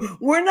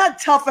 we're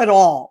not tough at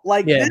all.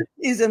 Like, this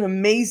is an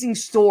amazing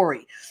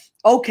story.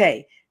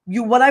 Okay.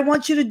 What I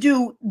want you to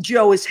do,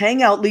 Joe, is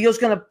hang out. Leo's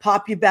going to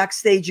pop you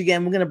backstage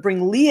again. We're going to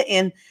bring Leah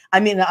in.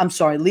 I'm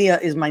sorry. Leah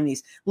is my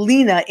niece.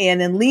 Lina in,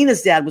 and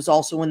Lina's dad was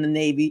also in the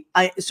Navy.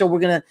 So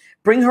we're going to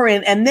bring her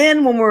in. And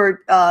then when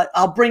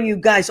I'll bring you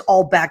guys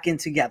all back in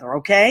together.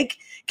 Okay.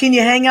 Can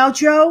you hang out,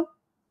 Joe?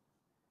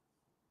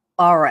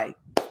 All right.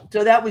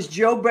 So that was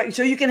Joe.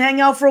 So you can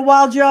hang out for a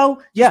while,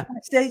 Joe? Yeah.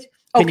 Backstage.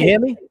 Okay. Can you hear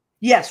me?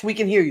 Yes, we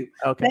can hear you.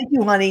 Okay. Thank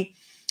you, honey.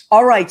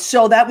 All right.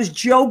 So that was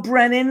Joe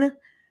Brennan.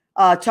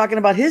 Talking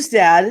about his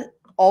dad,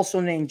 also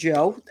named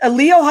Joe.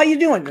 Leo, how you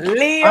doing?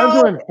 Leo,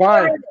 I'm doing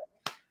fine.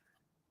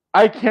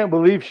 I can't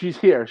believe she's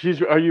here.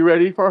 Are you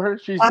ready for her?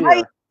 She's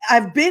here.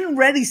 I've been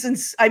ready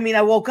since.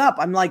 I woke up.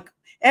 I'm like,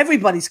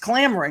 everybody's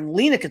clamoring.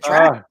 Lina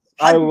Koutrakos.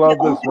 I love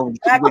this one.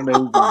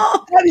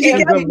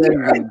 She's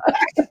amazing.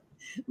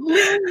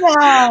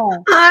 Lina.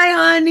 Hi,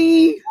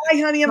 honey. Hi,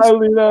 honey. Hi,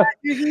 Lina.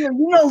 You're here.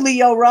 You know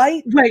Leo,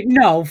 right? Wait,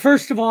 no.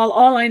 First of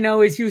all I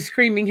know is you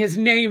screaming his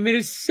name. It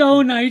is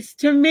so nice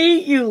to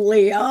meet you,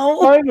 Leo.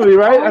 Finally,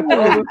 right?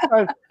 After all this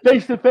time,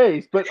 face to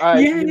face. But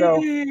Lina,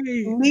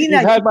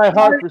 you've had my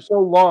heart for so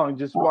long,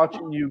 just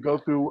watching you go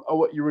through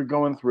what you were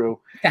going through.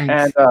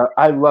 Thanks. And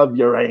I love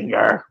your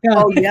anger.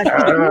 Oh, yes.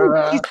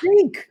 You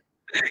think?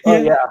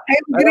 Oh, yeah.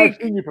 I've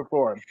seen you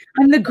perform.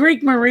 I'm the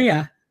Greek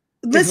Maria.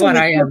 Listen,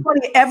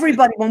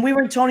 everybody, when we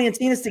were in Tony and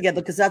Tina's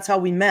together, because that's how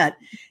we met,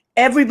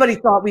 everybody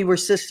thought we were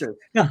sisters.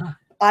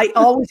 I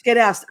always get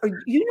asked,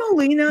 you know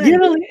Lina?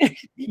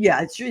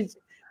 Yeah, it's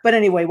but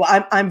anyway,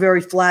 well, I'm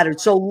very flattered.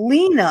 So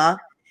Lina,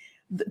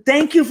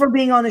 thank you for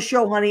being on the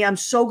show, honey. I'm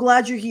so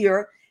glad you're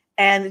here.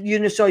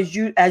 And so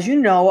as you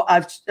know,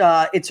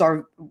 it's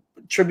our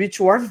tribute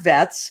to our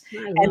vets. I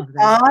love And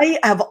that. I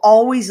have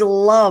always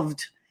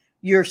loved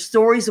your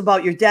stories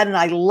about your dad. And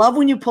I love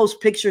when you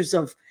post pictures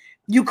of,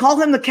 you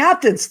call him the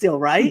captain still,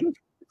 right?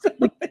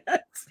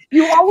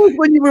 You always,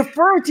 when you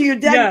refer to your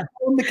dad, Yeah. you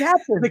call him the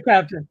captain. The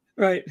captain,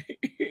 right?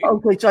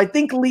 Okay, so I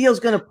think Leo's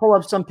going to pull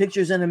up some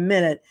pictures in a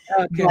minute.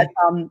 Okay. But,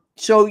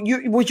 so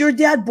was your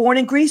dad born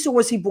in Greece or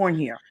was he born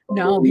here?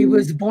 No, he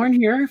was born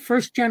here,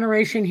 first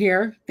generation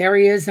here. There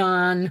he is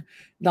on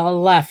the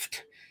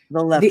left.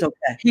 The left,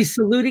 okay. He's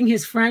saluting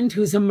his friend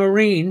who's a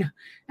Marine.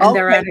 And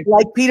they're at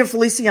like Peter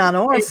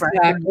Feliciano, our friend.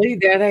 Exactly.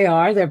 There they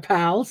are. They're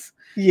pals.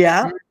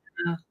 Yeah.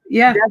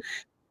 Yeah.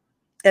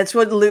 That's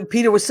what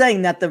Peter was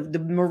saying, that the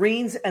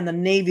Marines and the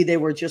Navy, they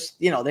were just,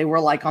 they were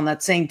like on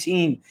that same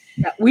team.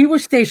 Yeah, we were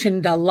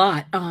stationed a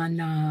lot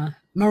on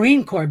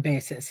Marine Corps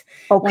bases.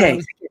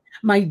 Okay.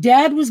 My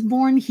dad was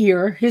born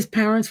here. His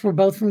parents were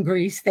both from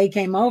Greece. They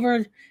came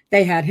over.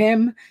 They had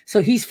him.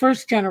 So he's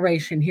first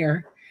generation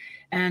here.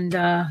 And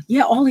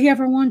all he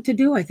ever wanted to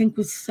do, I think,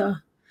 was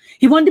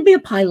he wanted to be a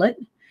pilot.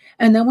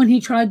 And then when he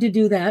tried to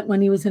do that,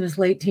 when he was in his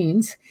late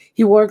teens,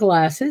 he wore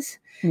glasses.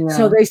 Yeah.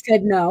 So they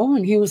said no.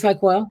 And he was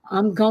like, well,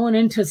 I'm going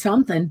into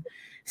something.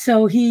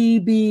 So he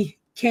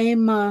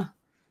became a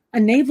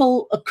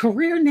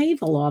career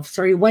naval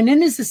officer. He went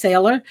in as a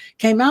sailor,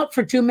 came out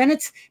for 2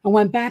 minutes, and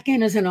went back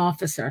in as an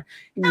officer.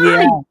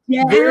 Yeah.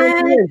 There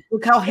it is.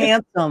 Look how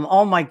handsome.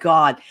 Oh my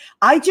God.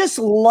 I just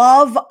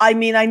love, I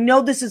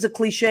know this is a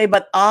cliche,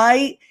 but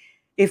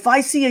if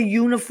I see a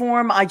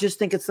uniform, I just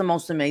think it's the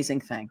most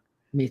amazing thing.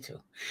 Me too.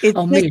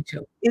 Me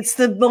too. It's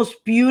the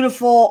most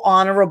beautiful,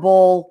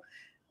 honorable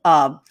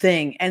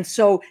thing. And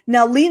so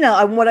now,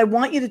 Lina, what I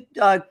want you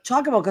to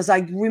talk about, because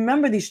I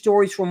remember these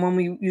stories from when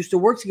we used to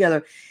work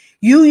together.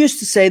 You used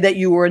to say that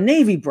you were a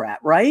Navy brat,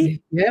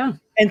 right? Yeah.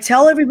 And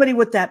tell everybody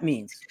what that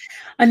means.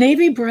 A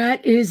Navy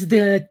brat is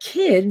the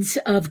kids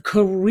of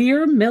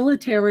career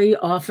military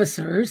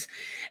officers.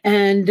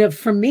 And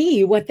for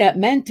me, what that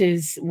meant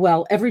is,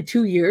 well, every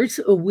 2 years,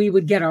 we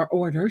would get our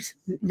orders.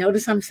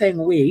 Notice I'm saying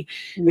we.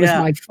 It was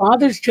my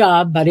father's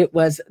job, but it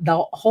was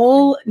the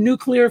whole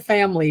nuclear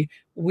family.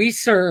 We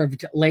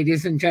served,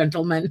 ladies and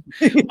gentlemen.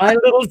 My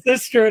little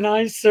sister and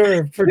I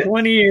served for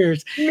 20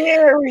 years.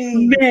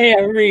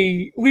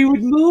 Mary. We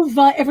would move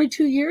every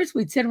 2 years.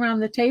 We'd sit around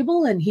the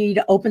table and he'd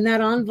open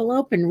that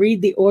envelope and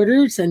read the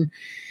orders. And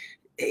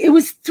it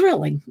was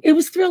thrilling. It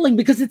was thrilling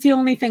because it's the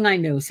only thing I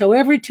knew. So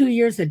every 2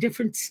 years, a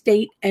different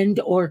state and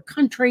or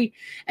country,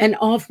 and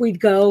off we'd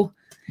go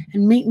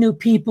and meet new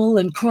people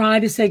and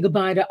cry to say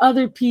goodbye to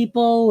other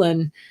people.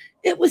 And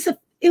it was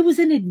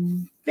an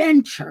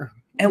adventure.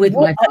 And with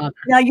my father.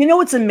 Now,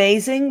 it's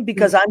amazing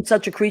because I'm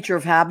such a creature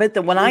of habit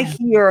that when I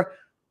hear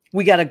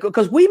we got to go,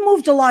 because we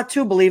moved a lot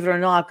too, believe it or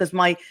not, because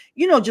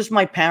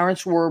my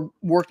parents were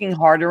working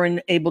harder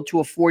and able to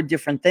afford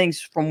different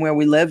things from where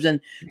we lived. And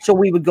so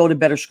we would go to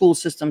better school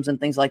systems and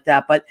things like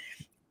that. But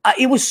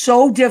it was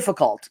so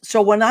difficult.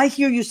 So when I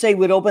hear you say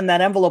we'd open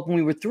that envelope and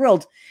we were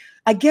thrilled,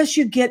 I guess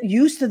you get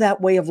used to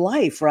that way of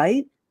life,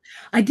 right?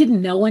 I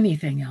didn't know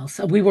anything else.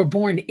 We were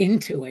born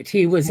into it.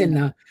 He was in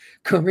the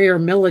career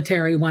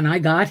military when I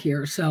got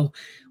here. So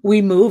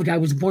we moved. I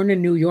was born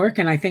in New York,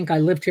 and I think I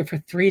lived here for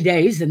 3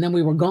 days, and then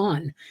we were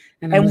gone.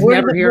 And I was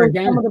never here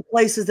again. Some of the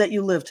places that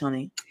you lived,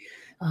 honey?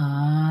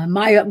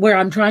 Where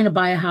I'm trying to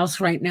buy a house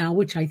right now,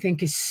 which I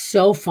think is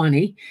so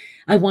funny.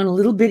 I want a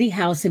little bitty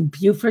house in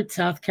Beaufort,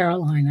 South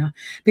Carolina,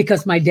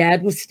 because my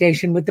dad was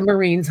stationed with the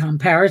Marines on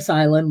Parris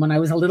Island when I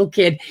was a little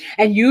kid.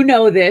 And you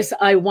know this,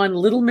 I won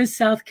Little Miss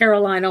South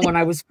Carolina when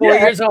I was 4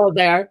 years old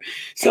there.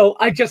 So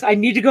I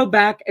need to go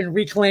back and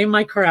reclaim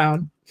my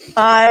crown.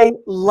 I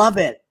love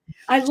it.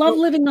 I love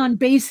living on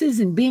bases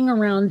and being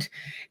around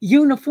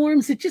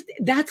uniforms.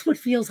 That's what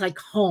feels like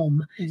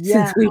home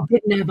since we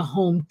didn't have a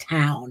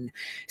hometown.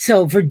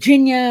 So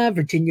Virginia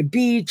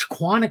Beach,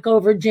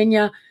 Quantico,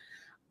 Virginia.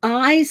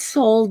 I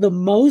sold the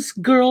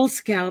most Girl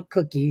Scout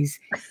cookies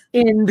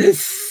in the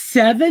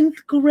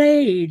 7th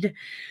grade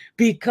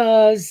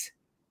because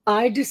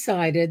I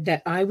decided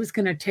that I was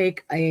going to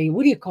take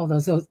what do you call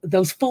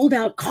those fold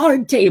out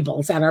card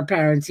tables that our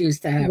parents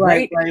used to have,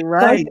 right?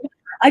 Right. So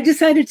I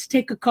decided to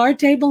take a card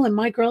table and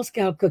my Girl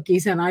Scout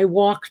cookies, and I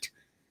walked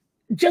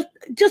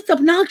just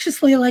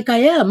obnoxiously like I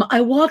am.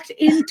 I walked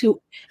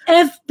into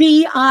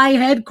FBI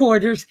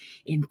headquarters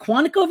in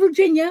Quantico,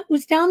 Virginia. It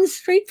was down the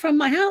street from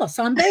my house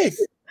on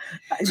base.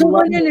 So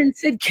I went in and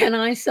said, can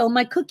I sell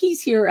my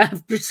cookies here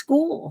after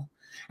school?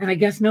 And I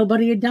guess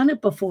nobody had done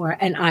it before.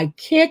 And I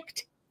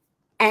kicked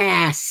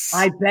ass.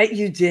 I bet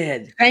you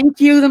did. Thank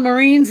you, the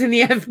Marines and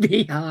the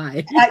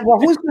FBI.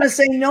 Well, who's going to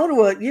say no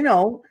to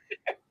it?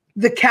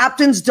 The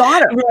captain's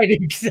daughter. Right,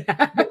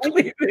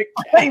 exactly.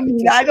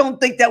 I don't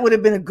think that would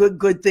have been a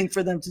good thing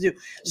for them to do.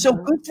 So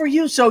good for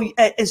you. So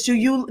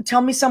you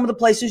tell me some of the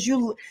places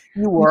you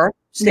were.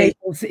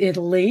 Naples,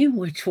 Italy,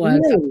 which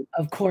was,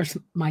 of course,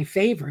 my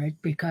favorite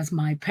because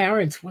my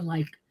parents were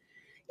like,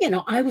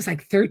 I was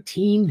like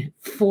 13,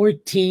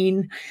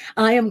 14.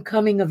 I am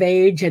coming of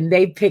age, and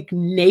they pick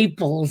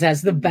Naples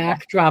as the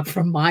backdrop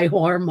for my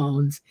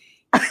hormones.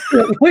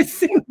 It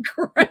was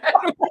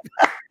incredible.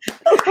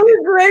 What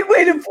a great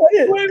way to put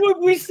it.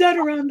 We sat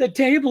around the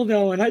table,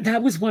 though, and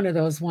that was one of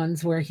those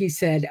ones where he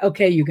said,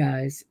 okay, you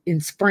guys, in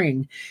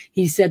spring,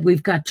 he said,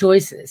 we've got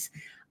choices.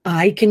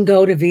 I can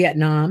go to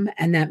Vietnam,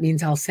 and that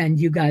means I'll send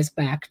you guys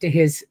back to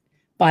his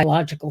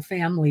biological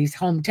family's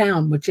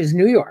hometown, which is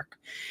New York.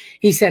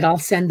 He said, I'll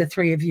send the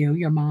three of you,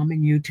 your mom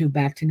and you two,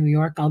 back to New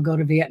York. I'll go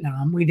to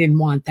Vietnam. We didn't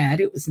want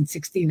that. It was in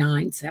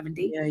 69,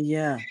 70.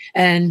 Yeah.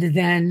 And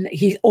then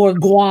or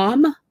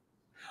Guam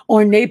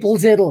or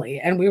Naples, Italy.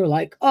 And we were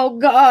like, oh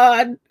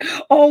God.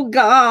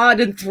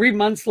 And 3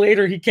 months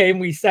later, he came,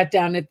 we sat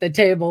down at the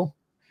table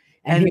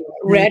and he was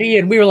ready.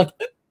 And we were like,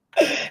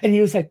 and he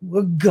was like,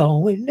 we're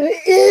going to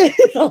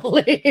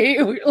Italy.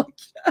 We were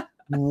like,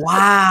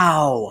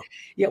 wow.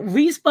 Yeah,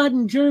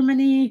 Wiesbaden,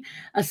 Germany,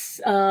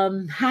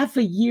 half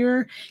a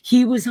year.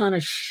 He was on a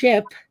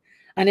ship,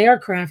 an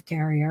aircraft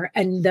carrier,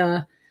 and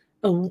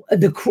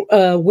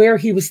where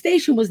he was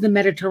stationed was the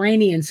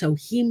Mediterranean. So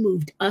he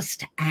moved us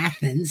to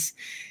Athens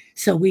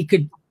so we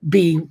could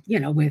be,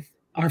 with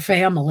our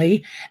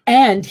family,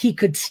 and he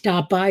could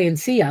stop by and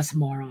see us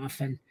more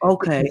often.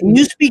 Okay. And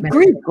you speak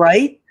Greek,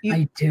 right?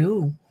 I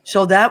do.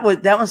 So that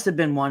must have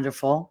been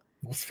wonderful.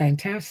 It was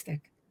fantastic.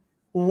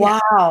 Wow.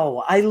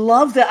 Yeah. I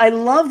love that. I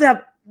love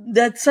that.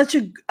 That's such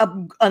an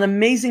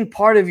amazing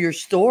part of your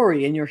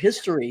story and your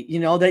history,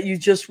 that you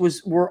just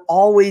were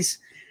always,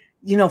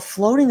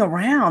 floating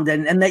around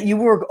and that you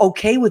were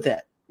okay with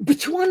it.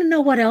 But you want to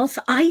know what else?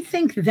 I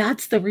think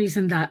that's the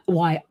reason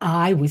why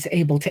I was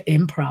able to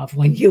improv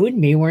when you and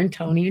me were in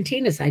Tony and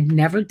Tina's. I'd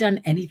never done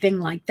anything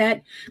like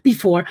that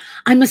before.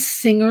 I'm a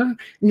singer,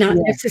 not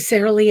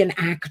necessarily an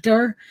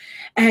actor.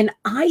 And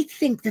I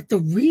think that the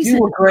reason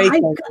you were great. I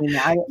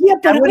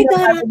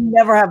would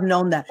never have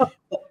known that.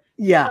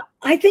 Yeah.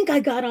 I think I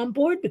got on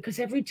board because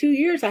every 2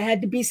 years I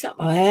had to be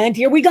something. And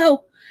here we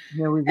go.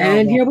 Here we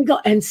go.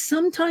 And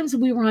sometimes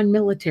we were on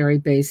military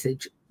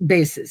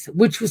bases,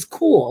 which was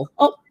cool.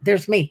 Oh,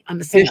 there's me.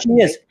 I'm a singer. There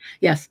she is.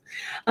 Yes.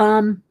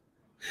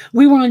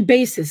 We were on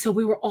bases, so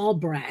we were all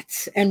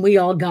brats, and we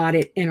all got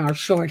it in our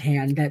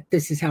shorthand that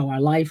this is how our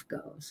life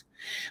goes.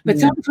 But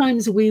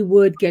sometimes we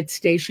would get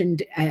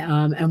stationed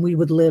and we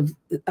would live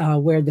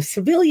where the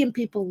civilian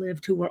people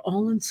lived who were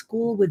all in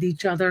school with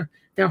each other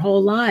their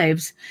whole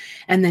lives.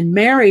 And then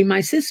Mary,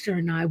 my sister,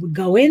 and I would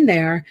go in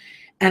there,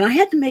 and I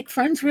had to make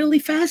friends really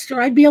fast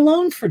or I'd be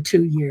alone for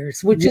 2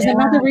 years, which is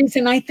another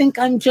reason I think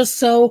I'm just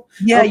so,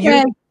 here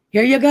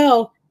you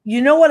go.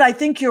 You know what? I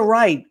think you're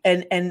right.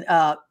 And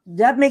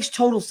that makes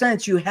total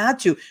sense. You had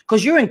to,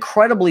 because you're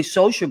incredibly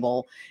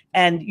sociable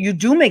and you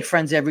do make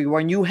friends everywhere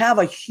and you have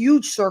a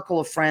huge circle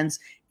of friends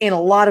in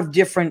a lot of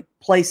different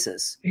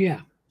places.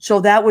 Yeah. So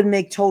that would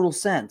make total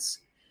sense.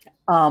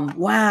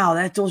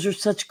 Wow. Those are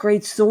such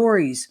great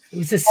stories. It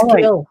was a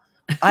skill.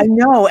 Right. I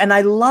know. And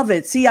I love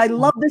it. See, I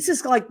love, this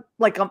is like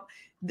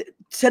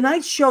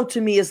tonight's show to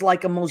me is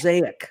like a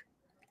mosaic.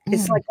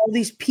 It's like all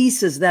these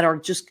pieces that are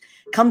just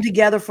come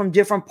together from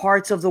different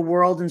parts of the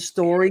world and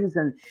stories.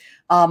 And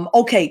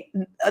okay,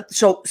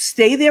 so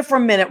stay there for a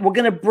minute. We're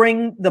going to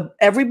bring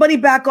everybody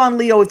back on,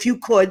 Leo, if you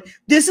could.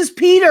 This is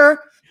Peter,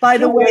 by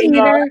the way.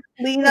 Lina,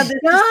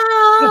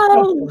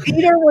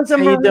 Peter was a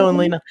How you doing,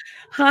 Lina?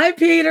 Hi,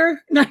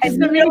 Peter. Nice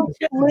to meet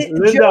you.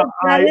 Linda,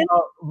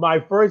 my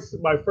first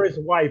wife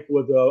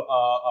was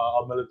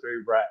a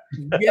military brat.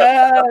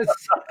 Yes.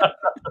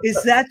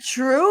 Is that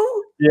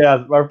true? Yes,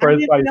 my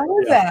first wife.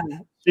 Know that.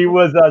 She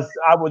was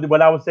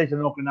when I was stationed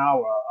in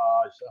Okinawa.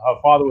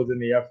 Her father was in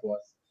the Air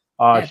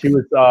Force. She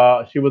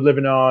was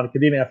living on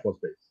Kadena Air Force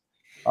Base.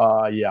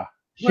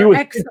 She was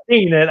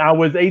 16 and I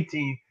was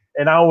 18,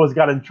 and I always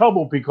got in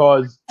trouble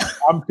because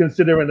I'm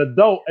considered an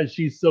adult and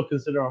she's still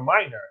considered a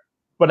minor.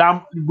 But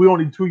we're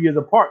only 2 years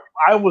apart.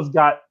 I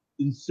got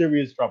in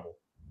serious trouble.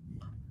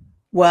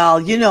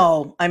 Well,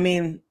 I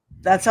mean,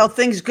 that's how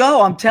things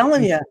go. I'm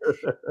telling you.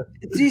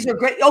 These are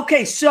great.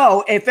 Okay,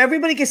 so if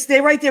everybody can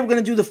stay right there, we're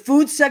going to do the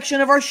food section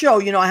of our show.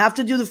 I have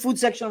to do the food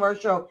section of our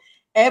show.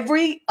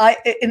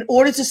 In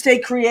order to stay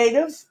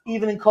creative,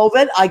 even in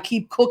COVID, I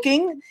keep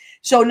cooking.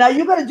 So now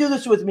you got to do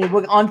this with me.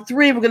 On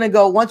three, we're going to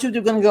go. 1, 2, 3,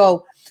 we're going to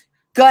go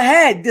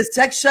ahead. This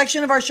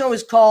section of our show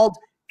is called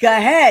Go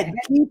Ahead,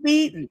 Keep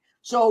Eating.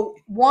 So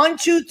 1,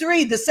 2,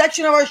 3, the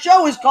section of our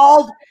show is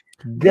called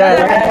Go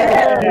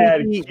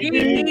Ahead, Keep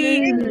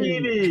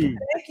Eating.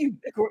 Thank you,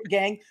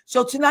 gang.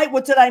 So tonight,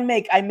 what did I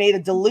make? I made a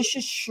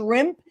delicious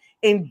shrimp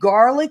in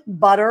garlic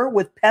butter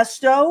with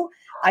pesto.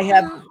 I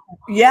have,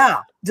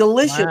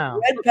 delicious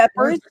red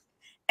peppers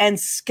and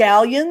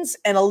scallions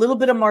and a little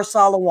bit of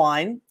Marsala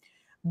wine.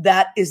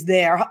 That is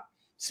there.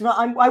 So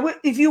I would,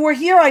 if you were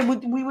here,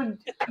 we would,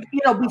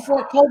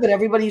 before COVID,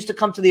 everybody used to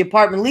come to the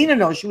apartment. Lina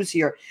knows, she was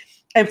here.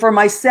 And for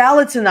my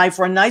salad tonight,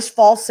 for a nice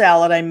fall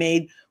salad, I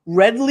made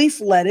red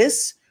leaf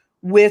lettuce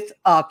with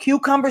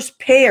cucumbers,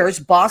 pears,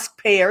 Bosc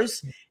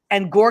pears,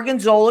 and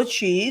gorgonzola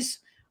cheese.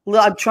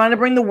 I'm trying to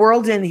bring the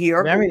world in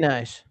here. Very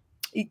nice.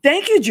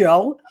 Thank you,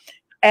 Joe.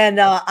 And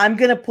I'm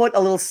going to put a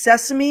little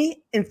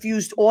sesame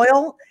infused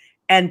oil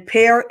and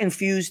pear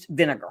infused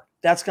vinegar.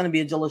 That's going to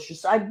be a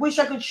delicious. I wish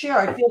I could share.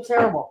 I feel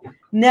terrible.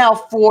 Now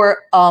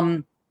for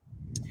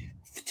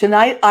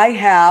tonight I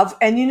have,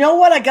 and you know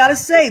what? I got to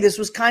say, this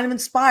was kind of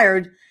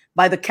inspired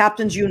by the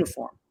captain's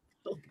uniform.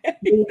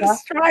 The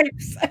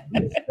stripes.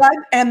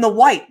 And the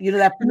white, you know,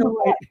 that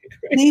white.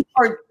 These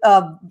are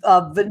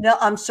vanilla,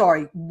 I'm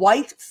sorry,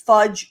 white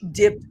fudge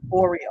dipped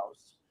Oreos.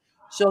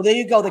 So there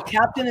you go. The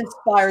captain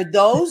inspired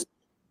those.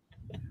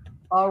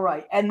 All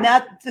right. And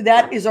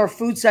that is our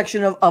food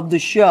section of the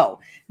show.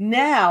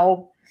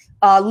 Now,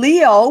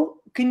 Leo,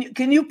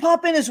 can you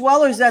pop in as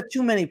well, or is that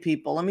too many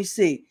people? Let me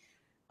see.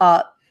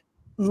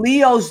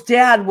 Leo's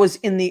dad was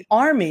in the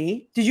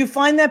Army. Did you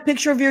find that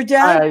picture of your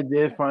dad? I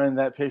did find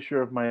that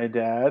picture of my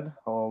dad.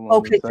 Hold on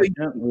okay, a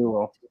second. We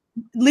will.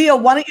 Leo,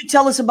 why don't you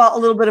tell us a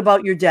little bit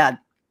about your dad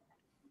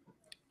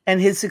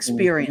and his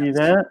experience? Can you see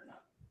that?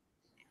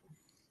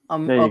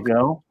 There you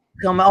go.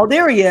 Oh,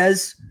 there he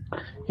is.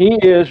 He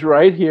is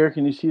right here.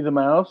 Can you see the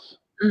mouse?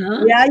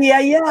 Uh-huh.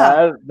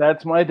 Yeah.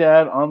 That's my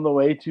dad on the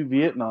way to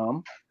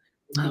Vietnam.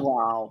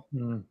 Wow.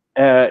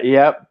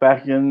 Yep,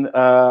 back in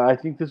I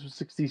think this was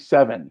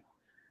 1967.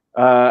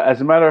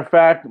 As a matter of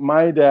fact,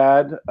 my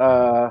dad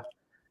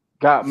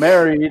got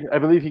married. I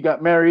believe he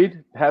got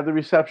married, had the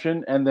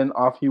reception, and then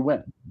off he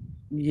went.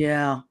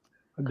 Yeah.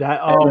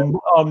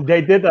 That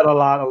they did that a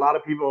lot. A lot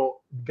of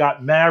people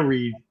got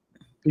married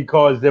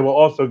because they will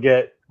also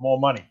get more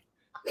money.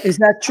 Is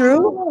that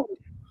true?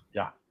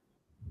 Yeah.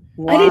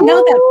 Wow. I didn't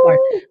know that part.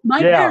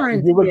 My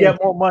parents you would get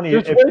more money.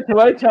 Just wait till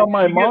I tell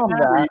my mom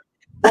that.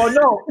 Well,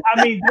 no,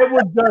 I mean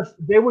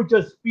they would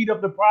just speed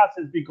up the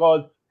process,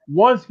 because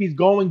once he's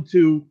going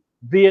to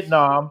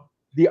Vietnam,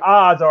 the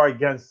odds are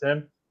against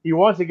him. He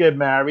wants to get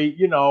married,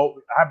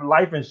 have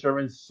life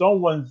insurance.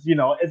 Someone's,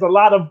 there's a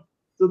lot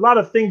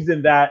of things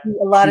in that.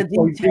 A lot of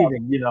details.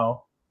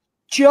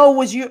 Joe,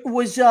 was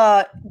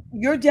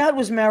your dad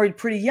was married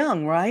pretty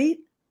young, right?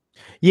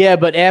 Yeah,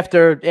 but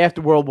after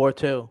World War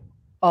II.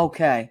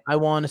 Okay. I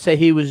want to say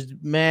he was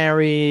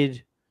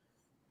married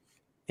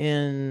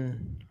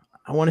in,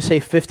 I want to say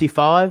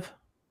 55.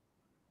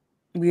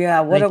 Yeah,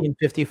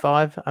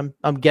 1955.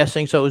 I'm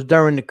guessing, so it was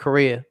during the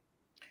Korea.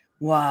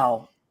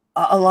 Wow.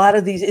 A lot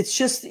of these, it's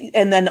just,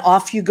 and then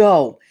off you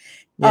go.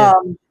 Yeah.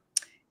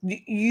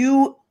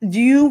 Do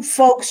you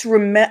folks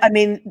remember, I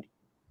mean,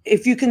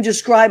 if you can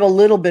describe a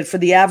little bit for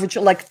the average,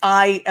 like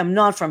I am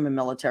not from a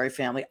military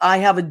family. I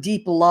have a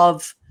deep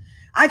love.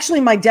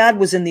 Actually, my dad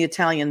was in the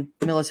Italian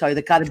military,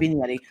 the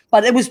Carabinieri,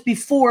 but it was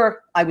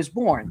before I was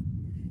born.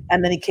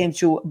 And then he came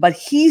but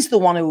he's the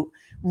one who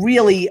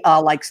really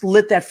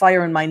lit that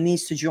fire in my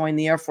niece to join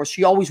the Air Force.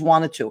 She always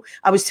wanted to.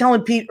 I was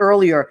telling Pete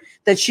earlier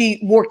that she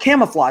wore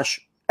camouflage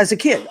as a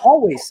kid,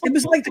 always. It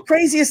was like the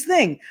craziest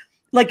thing.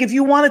 Like if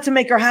you wanted to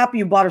make her happy,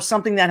 you bought her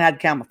something that had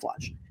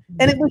camouflage.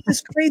 And it was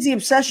this crazy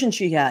obsession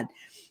she had.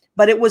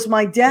 But it was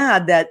my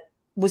dad that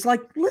was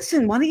like,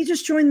 listen, why don't you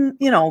just join,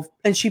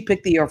 and she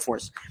picked the Air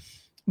Force.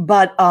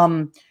 But,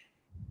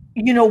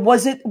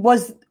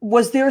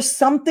 was there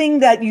something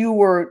that you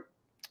were,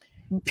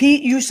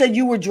 Pete, you said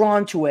you were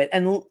drawn to it,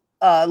 and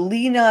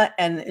Lina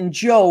and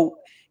Joe,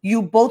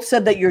 you both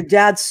said that your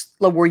dads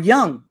were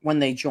young when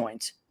they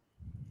joined.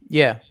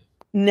 Yeah.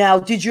 Now,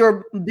 did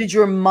your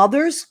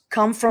mothers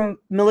come from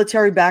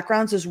military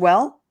backgrounds as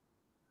well?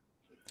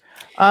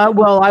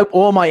 Well,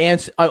 all my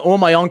aunts, all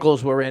my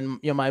uncles were in.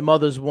 My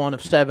mother's one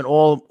of 7.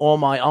 All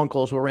my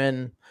uncles were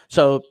in.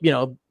 So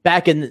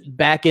back in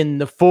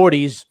the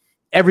 40s,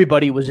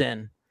 everybody was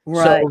in.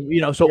 Right.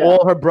 So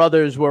all her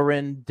brothers were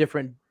in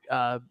different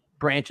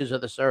branches of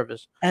the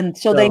service, and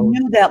so they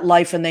knew that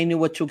life and they knew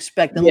what to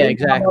expect. And yeah, Lina,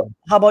 exactly.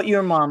 How about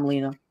your mom,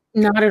 Lina?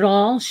 Not at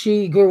all.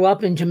 She grew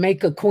up in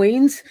Jamaica,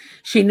 Queens.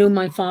 She knew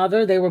my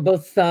father. They were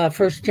both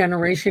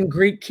first-generation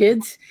Greek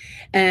kids,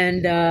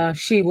 and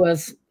she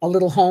was a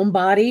little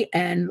homebody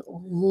and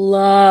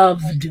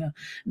loved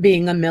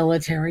being a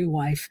military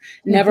wife.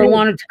 Never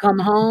wanted to come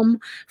home.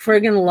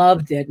 Friggin'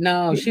 loved it.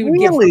 No, she would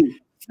give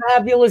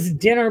fabulous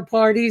dinner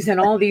parties and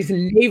all these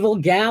naval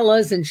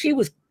galas, and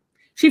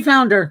she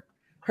found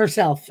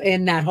herself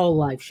in that whole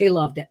life. She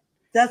loved it.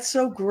 That's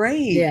so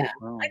great. Yeah,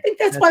 wow. I think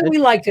that's why we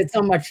liked it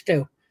so much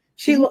too.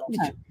 It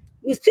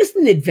was just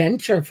an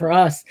adventure for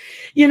us.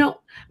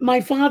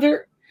 My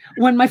father,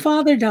 when my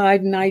father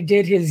died and I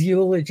did his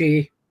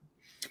eulogy,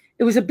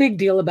 it was a big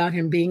deal about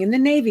him being in the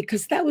Navy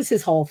because that was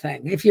his whole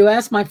thing. If you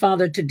ask my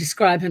father to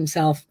describe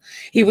himself,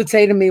 he would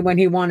say to me when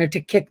he wanted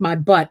to kick my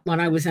butt when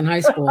I was in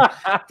high school,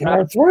 there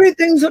are 3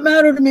 things that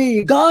matter to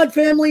me: God,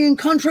 family, and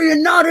country,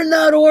 and not in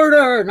that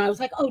order. And I was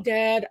like, oh,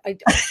 Dad,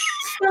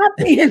 stop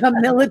being a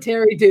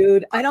military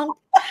dude. I don't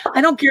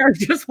care. I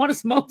just want to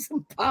smoke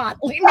some pot.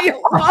 Leave me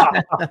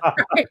alone.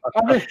 Right?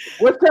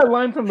 What's that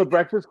line from The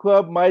Breakfast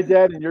Club? My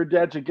dad and your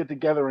dad should get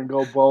together and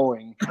go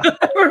bowling.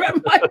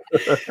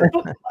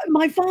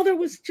 My father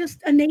was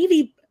just a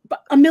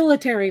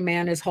military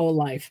man his whole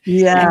life.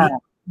 Yeah.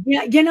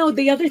 Yeah.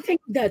 The other thing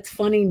that's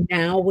funny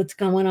now, what's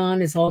going on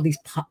is all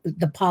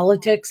the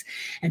politics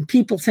and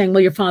people saying,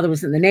 well, your father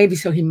was in the Navy,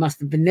 so he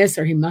must have been this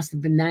or he must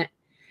have been that.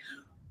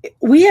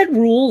 We had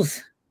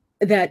rules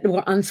that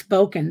were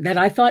unspoken that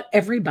I thought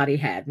everybody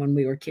had when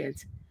we were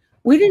kids.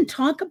 We didn't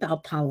talk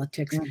about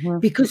politics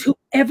because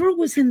whoever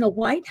was in the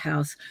White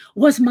House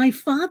was my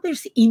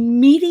father's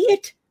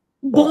immediate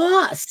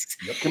boss.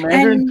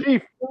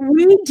 Commander-in-Chief.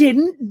 We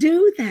didn't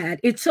do that.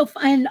 It's so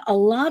fun. A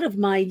lot of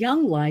my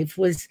young life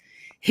was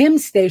him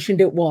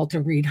stationed at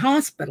Walter Reed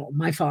Hospital,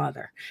 my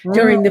father.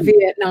 During the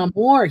Vietnam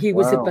War, he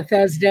was at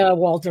Bethesda,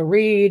 Walter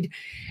Reed,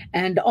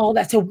 and all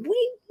that. So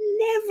we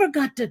never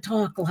got to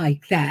talk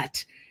like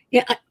that.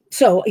 Yeah.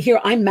 So here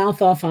I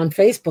mouth off on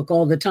Facebook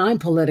all the time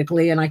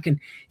politically, and I can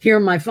hear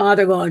my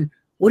father going,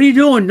 "What are you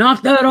doing?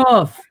 Knock that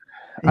off."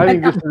 I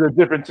think this is a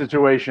different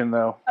situation,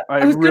 though.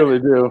 I really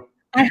do.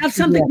 I have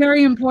something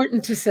very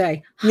important to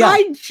say. Yeah.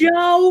 Hi,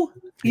 Joe.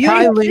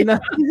 Hi,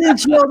 Lina. Isn't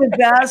Joe the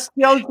best?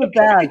 Joe's the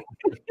best.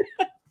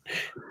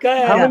 Go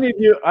ahead. How many of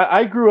you?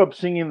 I grew up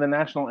singing the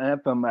national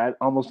anthem at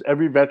almost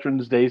every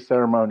Veterans Day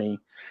ceremony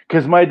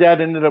because my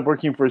dad ended up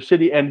working for a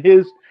city, and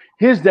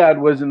his dad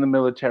was in the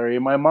military,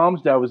 and my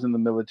mom's dad was in the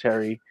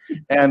military.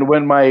 And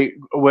when my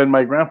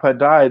grandpa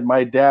died,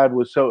 my dad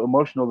was so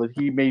emotional that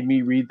he made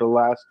me read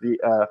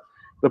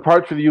the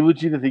part for the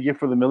eulogy that they give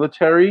for the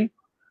military.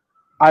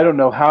 I don't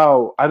know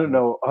how. I don't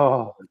know.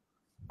 Oh,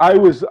 I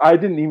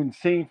didn't even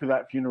sing for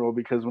that funeral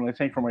because when I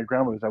sang for my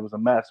grandmother's, I was a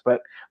mess.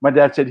 But my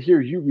dad said,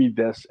 "Here, you read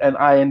this," and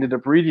I ended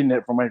up reading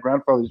it for my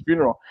grandfather's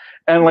funeral.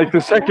 And like the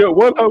second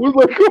one, I was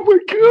like, "Oh my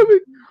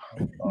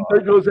god!"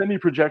 There goes any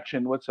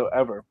projection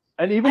whatsoever.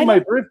 And even my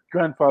birth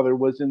grandfather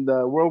was in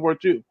the World War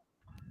II.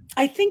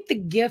 I think the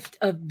gift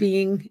of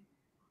being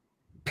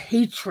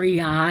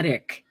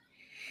patriotic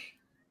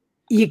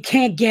you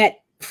can't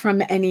get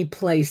from any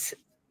place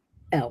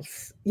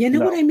else. You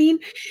know what I mean?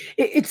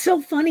 It's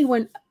so funny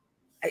when,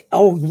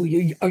 are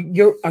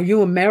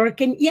you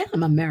American? Yeah,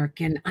 I'm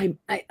American. I'm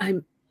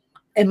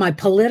am I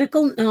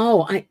political?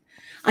 No,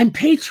 I'm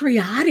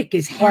patriotic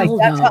as hell.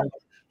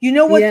 You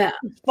know what? Yeah.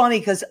 It's funny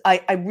because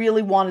I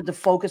really wanted to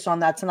focus on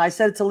that. And I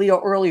said it to Leo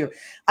earlier.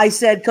 I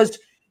said, because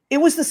it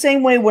was the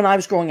same way when I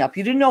was growing up.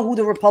 You didn't know who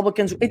the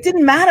Republicans were. It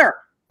didn't matter.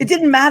 It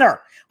didn't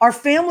matter. Our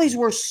families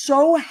were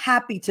so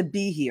happy to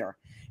be here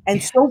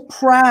and so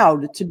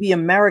proud to be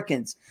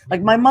Americans.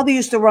 Like my mother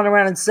used to run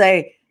around and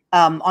say,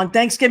 on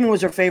Thanksgiving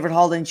was her favorite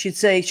holiday. And she'd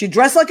say, she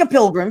dressed like a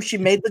pilgrim. She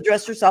made the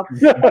dress herself.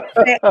 Say,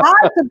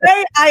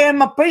 today I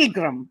am a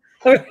pilgrim.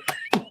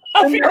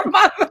 Of your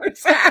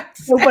mother's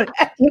accent.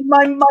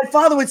 My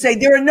father would say,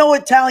 there are no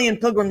Italian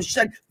pilgrims. She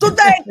said,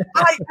 today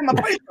I am a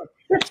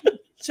pilgrim.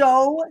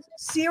 So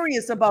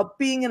serious about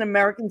being an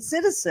American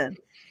citizen.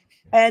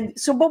 And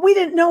so, but we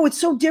didn't know. It's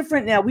so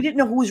different now. We didn't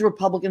know who was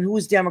Republican, who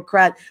was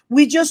Democrat.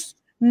 We just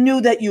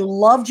knew that you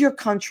loved your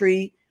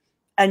country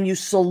and you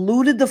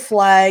saluted the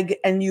flag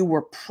and you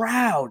were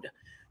proud.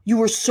 You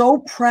were so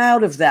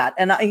proud of that.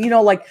 And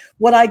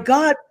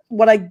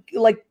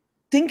like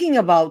thinking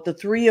about the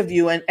three of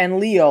you and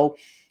Leo,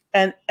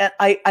 and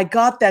I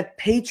got that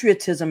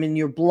patriotism in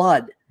your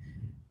blood,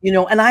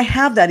 and I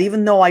have that,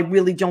 even though I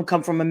really don't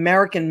come from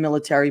American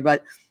military,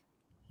 but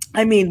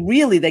I mean,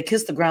 really, they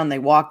kissed the ground they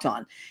walked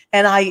on.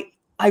 And I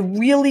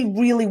really,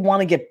 really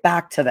want to get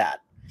back to that.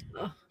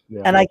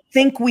 Yeah. And I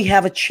think we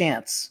have a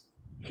chance.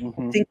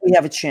 Mm-hmm. I think we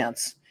have a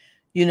chance,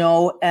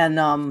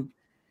 and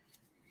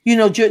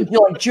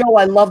Joe,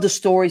 I love the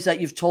stories that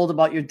you've told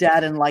about your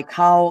dad and like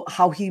how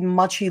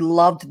much he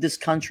loved this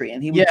country.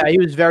 And he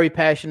was very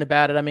passionate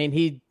about it. I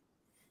mean,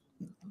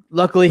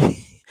 luckily,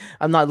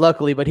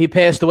 but he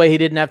passed away. He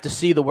didn't have to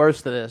see the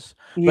worst of this.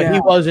 But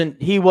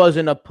he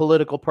wasn't a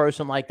political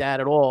person like that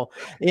at all.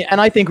 And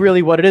I think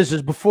really what it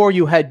is before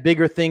you had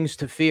bigger things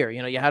to fear.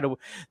 You had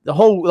the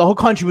whole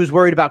country was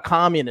worried about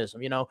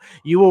communism.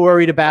 You were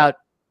worried about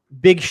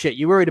big shit.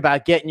 You were worried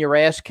about getting your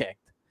ass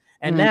kicked.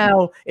 And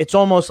now it's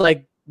almost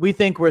like we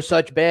think we're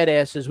such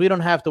badasses. We don't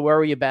have to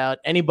worry about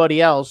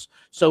anybody else.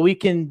 So we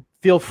can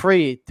feel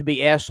free to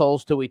be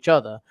assholes to each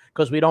other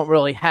because we don't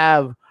really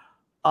have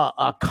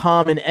a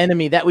common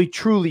enemy that we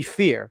truly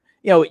fear.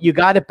 You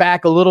got it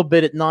back a little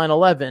bit at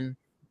 9/11,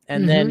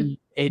 and then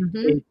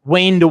it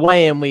waned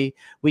away, and we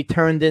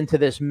turned into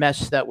this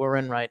mess that we're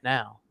in right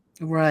now.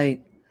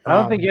 Right. I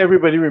don't think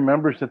everybody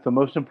remembers that the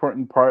most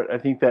important part, I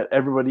think that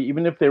everybody,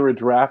 even if they were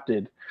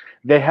drafted,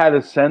 they had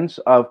a sense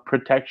of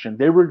protection.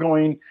 They were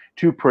going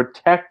to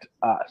protect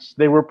us.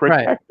 They were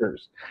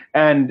protectors.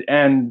 Right.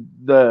 And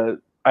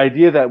the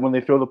idea that when they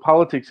throw the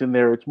politics in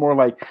there, it's more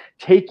like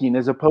taking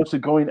as opposed to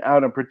going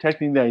out and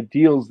protecting the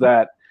ideals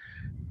that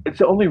it's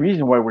the only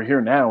reason why we're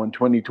here now in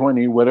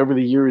 2020, whatever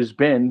the year has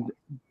been.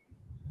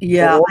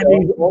 Yeah.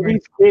 All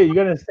these kids, you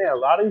got to understand, a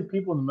lot of these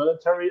people in the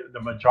military, the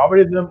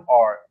majority of them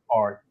are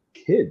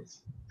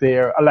kids.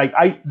 They're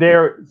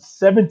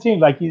 17.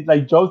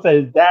 Like Joe said,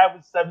 his dad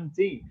was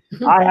 17.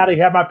 I had to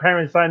have my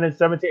parents sign in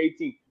 17,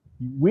 18.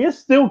 We're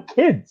still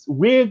kids.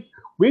 We're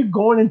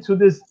going into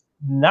this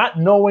not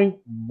knowing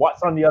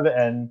what's on the other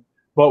end.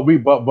 But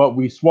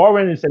we swore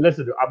in and said,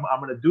 listen, I'm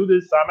going to do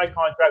this, sign my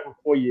contract for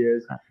 4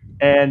 years.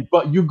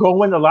 But you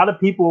go in, a lot of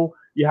people,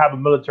 you have a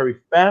military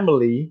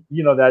family,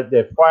 that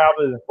their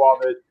fathers and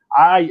fathers.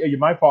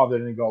 My father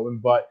didn't go in,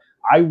 but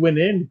I went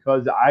in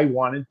because I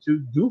wanted to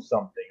do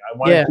something. I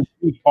wanted to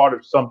be part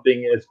of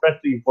something,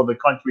 especially for the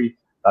country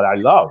that I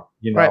love.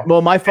 You know. Right.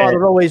 Well, my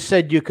father always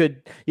said you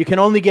can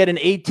only get an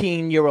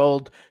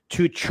 18-year-old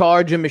to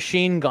charge a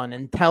machine gun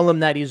and tell him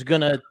that he's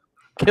gonna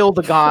kill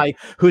the guy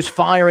who's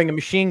firing a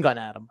machine gun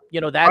at him. You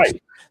know, that's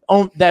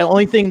the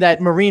only thing that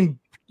Marine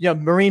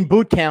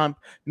boot camp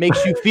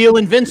makes you feel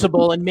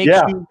invincible and makes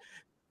you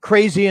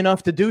crazy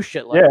enough to do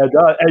shit like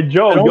that. And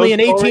Joe, only an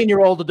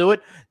 18-year-old to do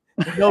it.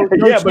 No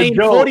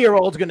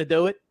 40-year-old's gonna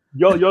do it.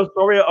 Your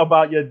story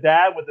about your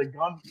dad with the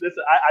gun.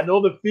 Listen, I know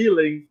the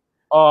feeling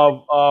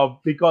of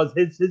because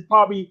his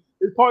probably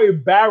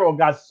barrel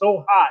got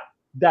so hot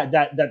that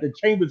the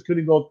chambers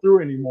couldn't go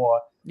through anymore.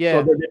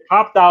 Yeah. So they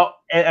popped out,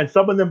 and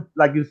some of them,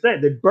 like you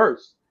said, they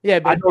burst. Yeah,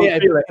 but I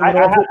had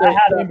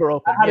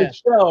a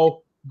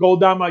shell go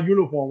down my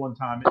uniform one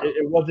time.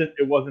 It wasn't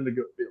a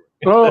good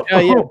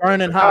feeling.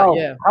 Burning hot.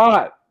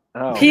 Hot.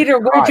 Oh, Peter,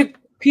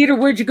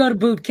 where'd you go to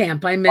boot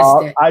camp? I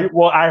missed it. I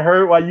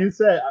heard what you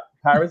said.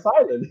 Paris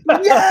Island.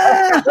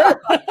 Yeah,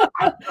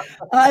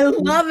 I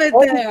love it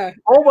there.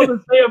 Over the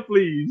sand,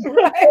 please.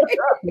 Right?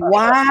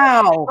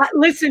 Wow.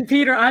 Listen,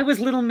 Peter, I was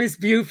Little Miss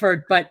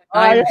Buford, but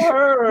I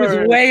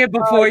was way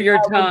before your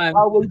time.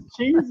 I was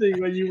cheesy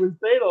when you would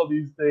say all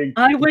these things.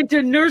 I went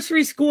to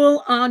nursery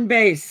school on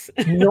base.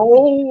 No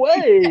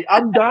way.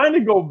 I'm dying to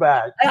go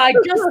back. I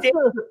just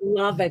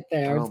love it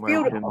there. It's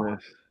beautiful.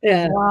 Goodness.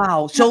 Yeah.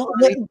 Wow. So,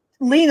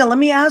 Lina, let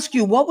me ask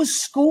you, what was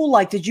school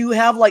like? Did you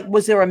have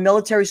was there a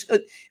military?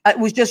 It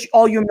was just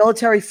all your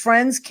military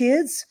friends,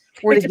 kids?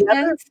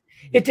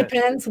 It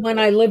depends. When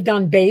I lived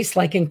on base,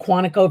 like in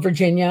Quantico,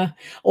 Virginia,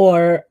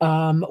 or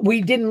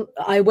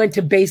I went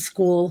to base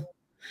school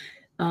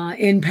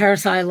in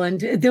Paris Island.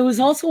 There was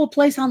also a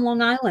place on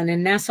Long Island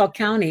in Nassau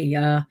County.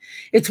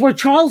 It's where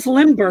Charles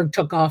Lindbergh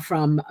took off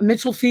from.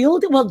 Mitchell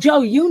Field. Well,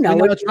 Joe, you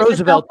know it's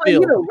Roosevelt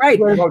Field, right?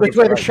 It's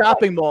where the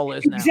shopping mall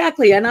is now.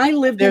 Exactly, and I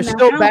lived. There's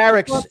still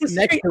barracks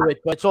next to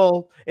it, but it's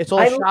all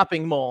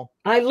shopping mall.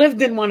 I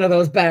lived in one of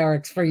those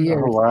barracks for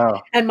years. Oh,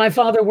 wow! And my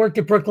father worked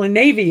at Brooklyn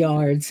Navy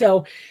Yard.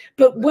 So,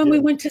 but when we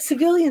went to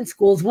civilian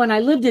schools, when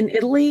I lived in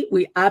Italy,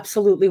 we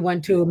absolutely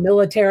went to a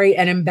military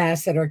and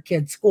ambassador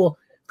kids school,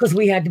 because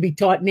we had to be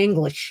taught in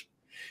English.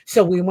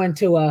 So we went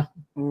to a...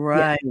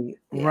 Right.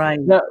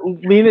 Now,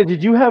 Lina,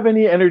 did you have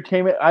any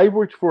entertainment? I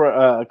worked for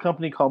a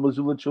company called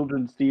Missoula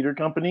Children's Theater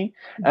Company,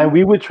 and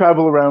we would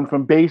travel around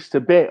from base to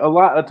base, a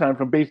lot of time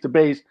from base to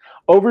base,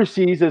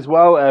 overseas as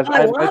well as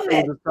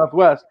the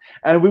Southwest.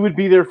 And we would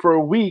be there for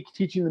a week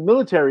teaching the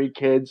military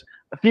kids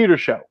a theater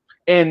show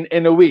in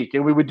a week.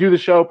 And we would do the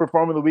show,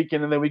 perform on the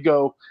weekend, and then we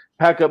go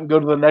pack up and go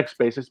to the next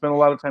base. I spent a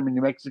lot of time in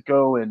New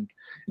Mexico and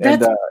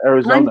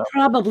Arizona. I'm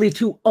probably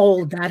too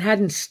old. That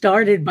hadn't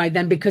started by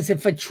then, because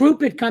if a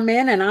troop had come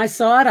in and I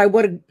saw it, I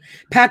would have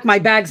packed my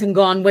bags and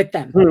gone with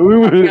them.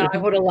 I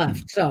would have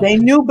left. So they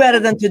knew better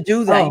than to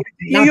do that. Oh,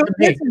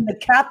 the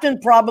captain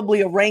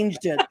probably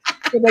arranged it,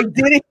 so they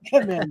didn't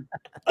come in.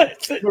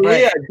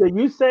 Maria, did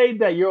you say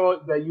that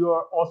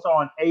you're also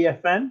on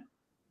AFN?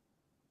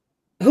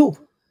 Who?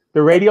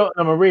 The radio,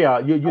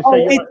 Maria. You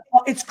say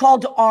it's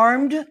called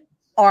Armed,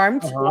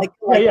 Armed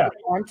Radio.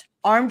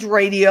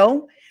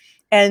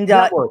 And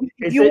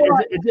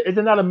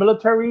isn't that a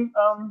military?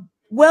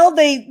 Well,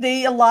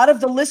 they a lot of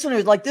the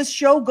listeners, like this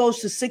show goes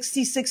to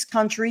 66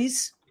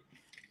 countries.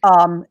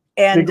 And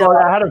because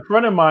I had a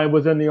friend of mine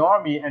was in the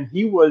Army, and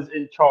he was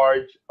in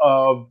charge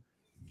of,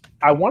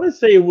 I want to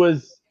say it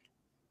was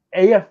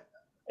AFN.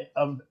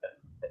 I want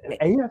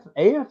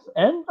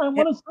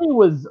to say it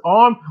was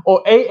Armed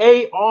or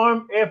AA,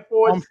 Armed Air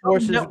Force, Armed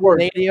Forces Network.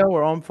 Radio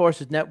or Armed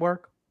Forces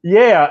Network.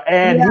 Yeah,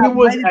 and he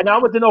was, and I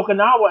was in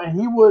Okinawa, and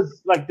he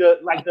was like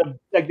the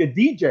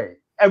DJ,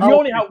 and we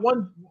only had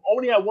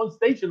one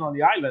station on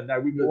the island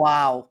that we could.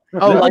 Wow.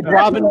 Like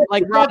Robin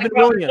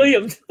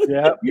Williams.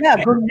 Yeah.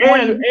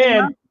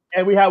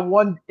 And we had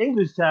one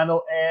English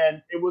channel,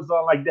 and it was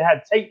like they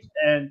had tapes,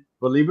 and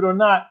believe it or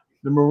not,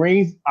 the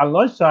Marines at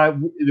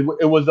lunchtime,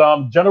 it was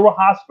General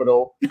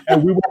Hospital,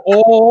 and we were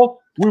all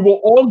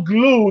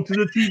glued to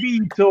the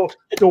TV till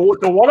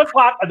 1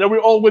 o'clock, and then we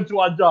all went to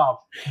our jobs.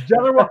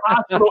 General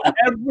Hospital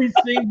every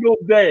single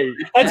day.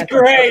 That's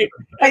great.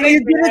 And you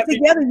did it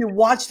together. You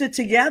watched it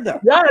together.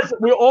 Yes,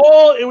 we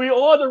all in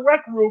the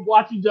rec room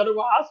watching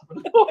General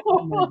Hospital.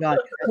 Oh my God!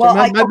 Well,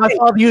 my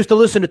father used to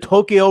listen to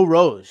Tokyo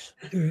Rose.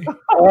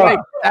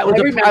 That was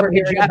a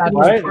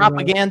Japanese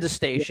propaganda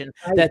station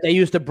that they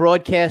used to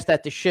broadcast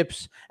at the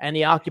ships and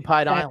the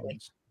occupied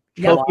islands.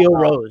 Tokyo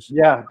Rose.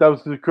 Yeah, that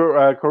was the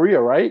Korea,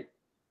 right?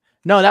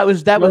 No, that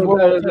was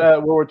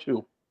World War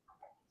II.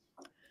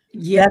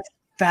 Yeah, that's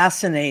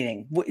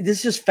fascinating. This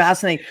is just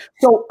fascinating.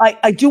 So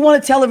I do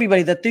want to tell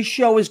everybody that this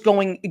show it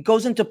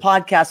goes into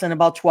podcast in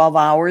about 12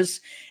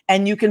 hours,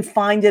 and you can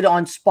find it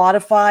on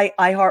Spotify,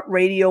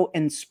 iHeartRadio,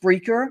 and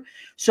Spreaker.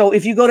 So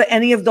if you go to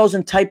any of those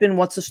and type in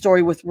 "What's the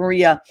Story with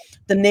Maria,"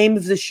 the name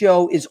of the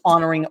show is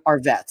Honoring Our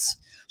Vets.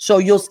 So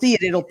you'll see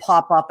it, it'll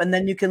pop up, and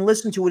then you can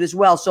listen to it as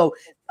well. So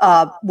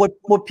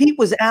what Pete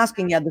was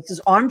asking, yeah, this is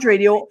Armed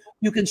Radio.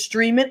 You can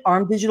stream it,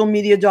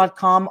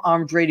 armeddigitalmedia.com,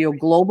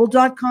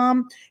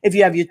 armedradioglobal.com. If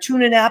you have your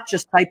TuneIn app,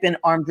 just type in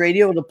Armed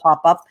Radio, it'll pop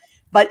up.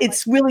 But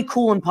it's really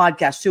cool in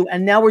podcasts too.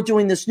 And now we're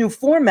doing this new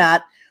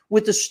format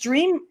with the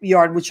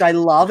StreamYard, which I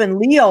love. And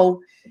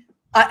Leo,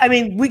 I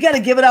mean, we got to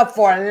give it up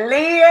for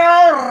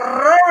Leo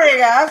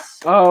Rodriguez.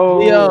 Oh,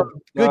 Leo,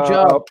 good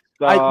job.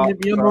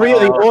 Maria,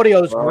 the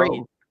audio is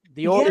great.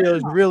 The audio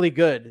is really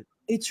good.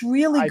 It's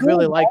really good. I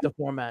really like the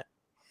format.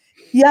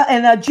 Yeah,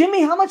 and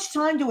Jimmy, how much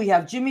time do we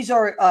have? Jimmy's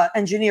our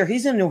engineer.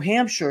 He's in New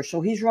Hampshire,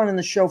 so he's running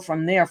the show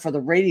from there for the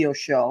radio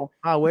show.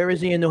 Oh, where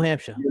is he in New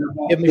Hampshire?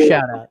 Give him a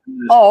shout out.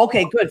 Oh,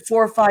 okay, good.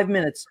 4 or 5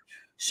 minutes.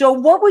 So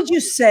what would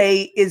you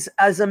say is,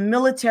 as a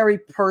military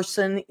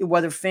person,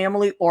 whether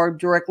family or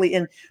directly,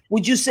 and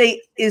would you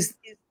say is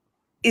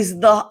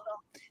the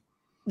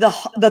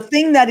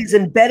thing that is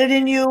embedded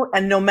in you,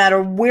 and no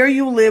matter where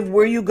you live,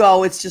 where you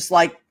go, it's just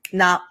like,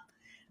 nah,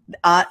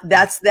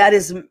 that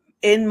is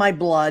in my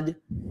blood.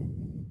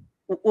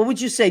 What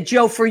would you say,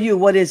 Joe, for you?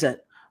 What is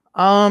it?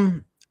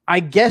 I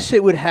guess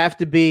it would have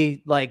to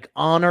be like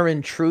honor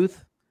and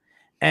truth.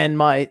 And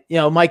my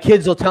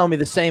kids will tell me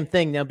the same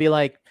thing. They'll be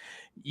like,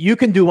 you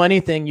can do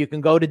anything. You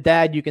can go to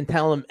dad. You can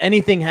tell him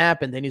anything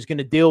happened and he's going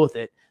to deal with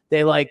it.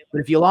 They like, but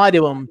if you lie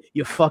to him,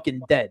 you're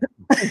fucking dead.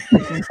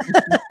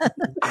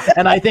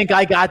 And I think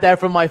I got that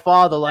from my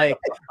father. Like,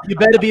 you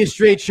better be a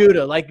straight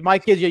shooter. Like my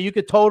kids, you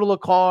could total a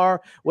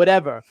car,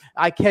 whatever.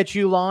 I catch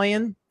you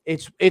lying,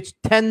 it's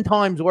 10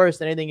 times worse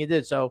than anything you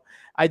did. So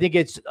I think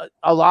it's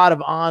a lot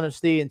of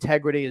honesty,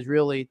 integrity is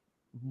really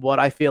what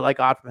I feel I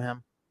got from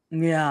him.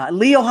 Yeah.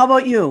 Leo, how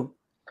about you?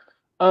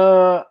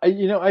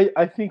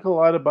 I think a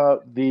lot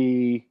about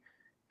the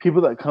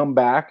people that come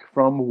back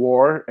from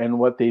war and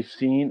what they've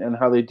seen and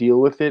how they deal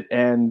with it,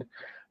 and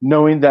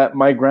knowing that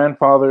my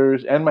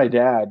grandfathers and my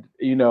dad,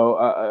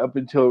 up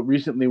until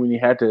recently when he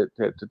had to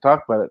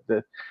talk about it,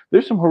 that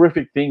there's some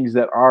horrific things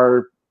that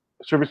our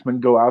servicemen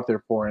go out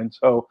there for. And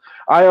so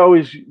I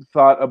always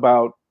thought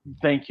about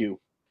thank you.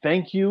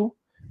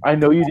 I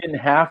know you didn't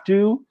have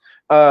to,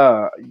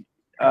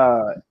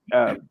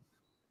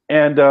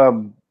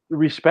 and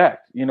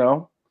respect, and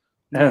a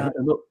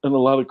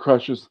lot of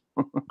crushes.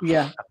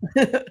 Yeah.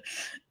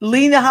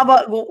 Lina, how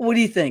about, what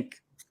do you think?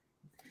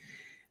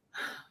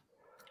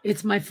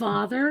 It's my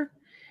father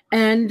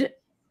and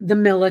the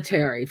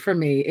military. For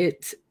me,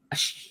 it's a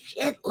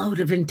shitload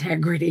of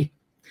integrity.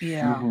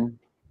 Yeah. Mm-hmm.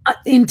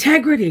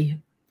 Integrity.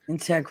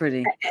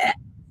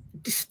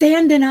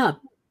 Standing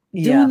up,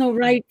 doing the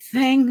right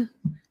thing,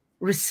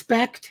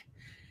 respect,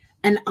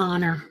 and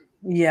honor.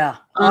 Yeah.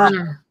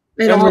 Honor.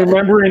 And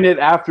remembering it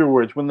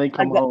afterwards when they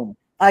come home.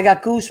 I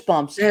got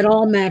goosebumps. It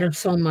all matters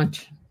so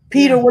much.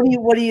 Peter,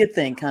 what do you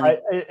think, honey?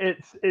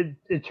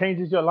 It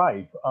changes your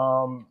life.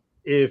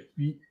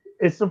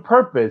 It's a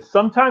purpose.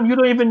 Sometimes you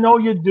don't even know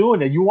you're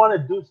doing it. You want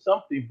to do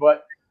something,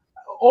 but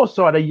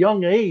also at a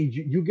young age,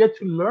 you get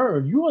to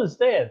learn. You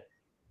understand?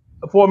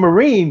 For a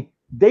Marine,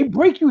 they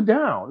break you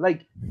down.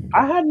 Like,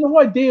 I had no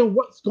idea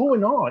what's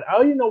going on. I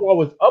didn't know what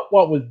was up,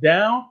 what was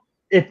down.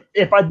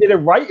 If I did it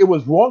right, it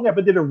was wrong. If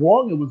I did it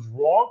wrong, it was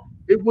wrong.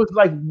 It was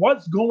like,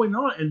 what's going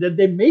on? And then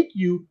they make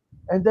you,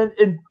 and then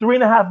in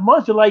 3.5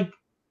 months, you're like,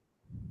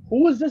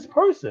 who is this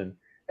person?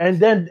 And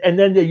then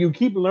you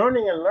keep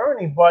learning and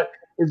learning. But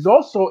it's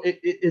also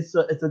it's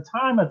a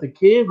time as a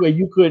kid where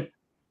you could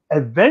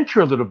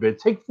adventure a little bit,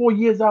 take 4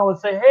 years out and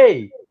say,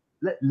 hey,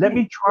 let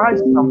me try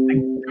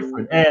something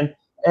different.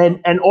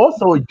 And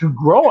also to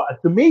grow.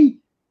 To me,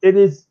 it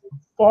is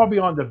far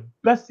beyond the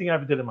best thing I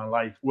ever did in my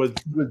life was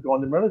going to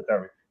the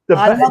military.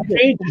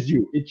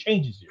 It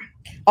changes you.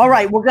 All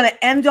right, we're going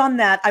to end on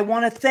that. I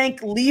want to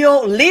thank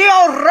Leo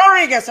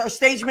Rodriguez, our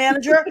stage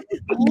manager.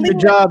 Good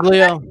job,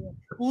 Leo.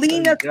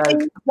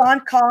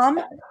 LinaThings.com.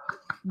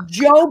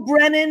 Joe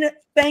Brennan,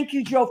 thank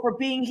you, Joe, for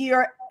being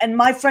here. And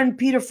my friend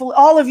Peter,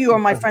 all of you are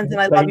my friends,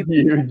 and I love you.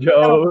 Thank you,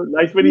 Joe.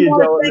 Nice meeting you,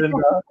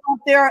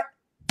 Joe.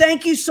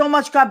 Thank you so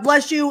much. God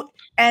bless you.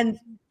 And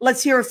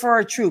let's hear it for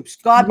our troops.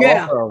 God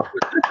bless.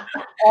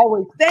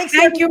 Always. Thanks.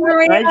 Thank you,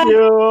 Maria. Thank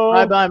you.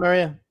 Bye-bye,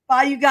 Maria.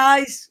 Bye, you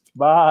guys.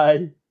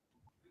 Bye.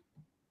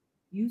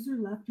 User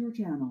left your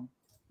channel.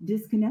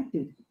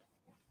 Disconnected.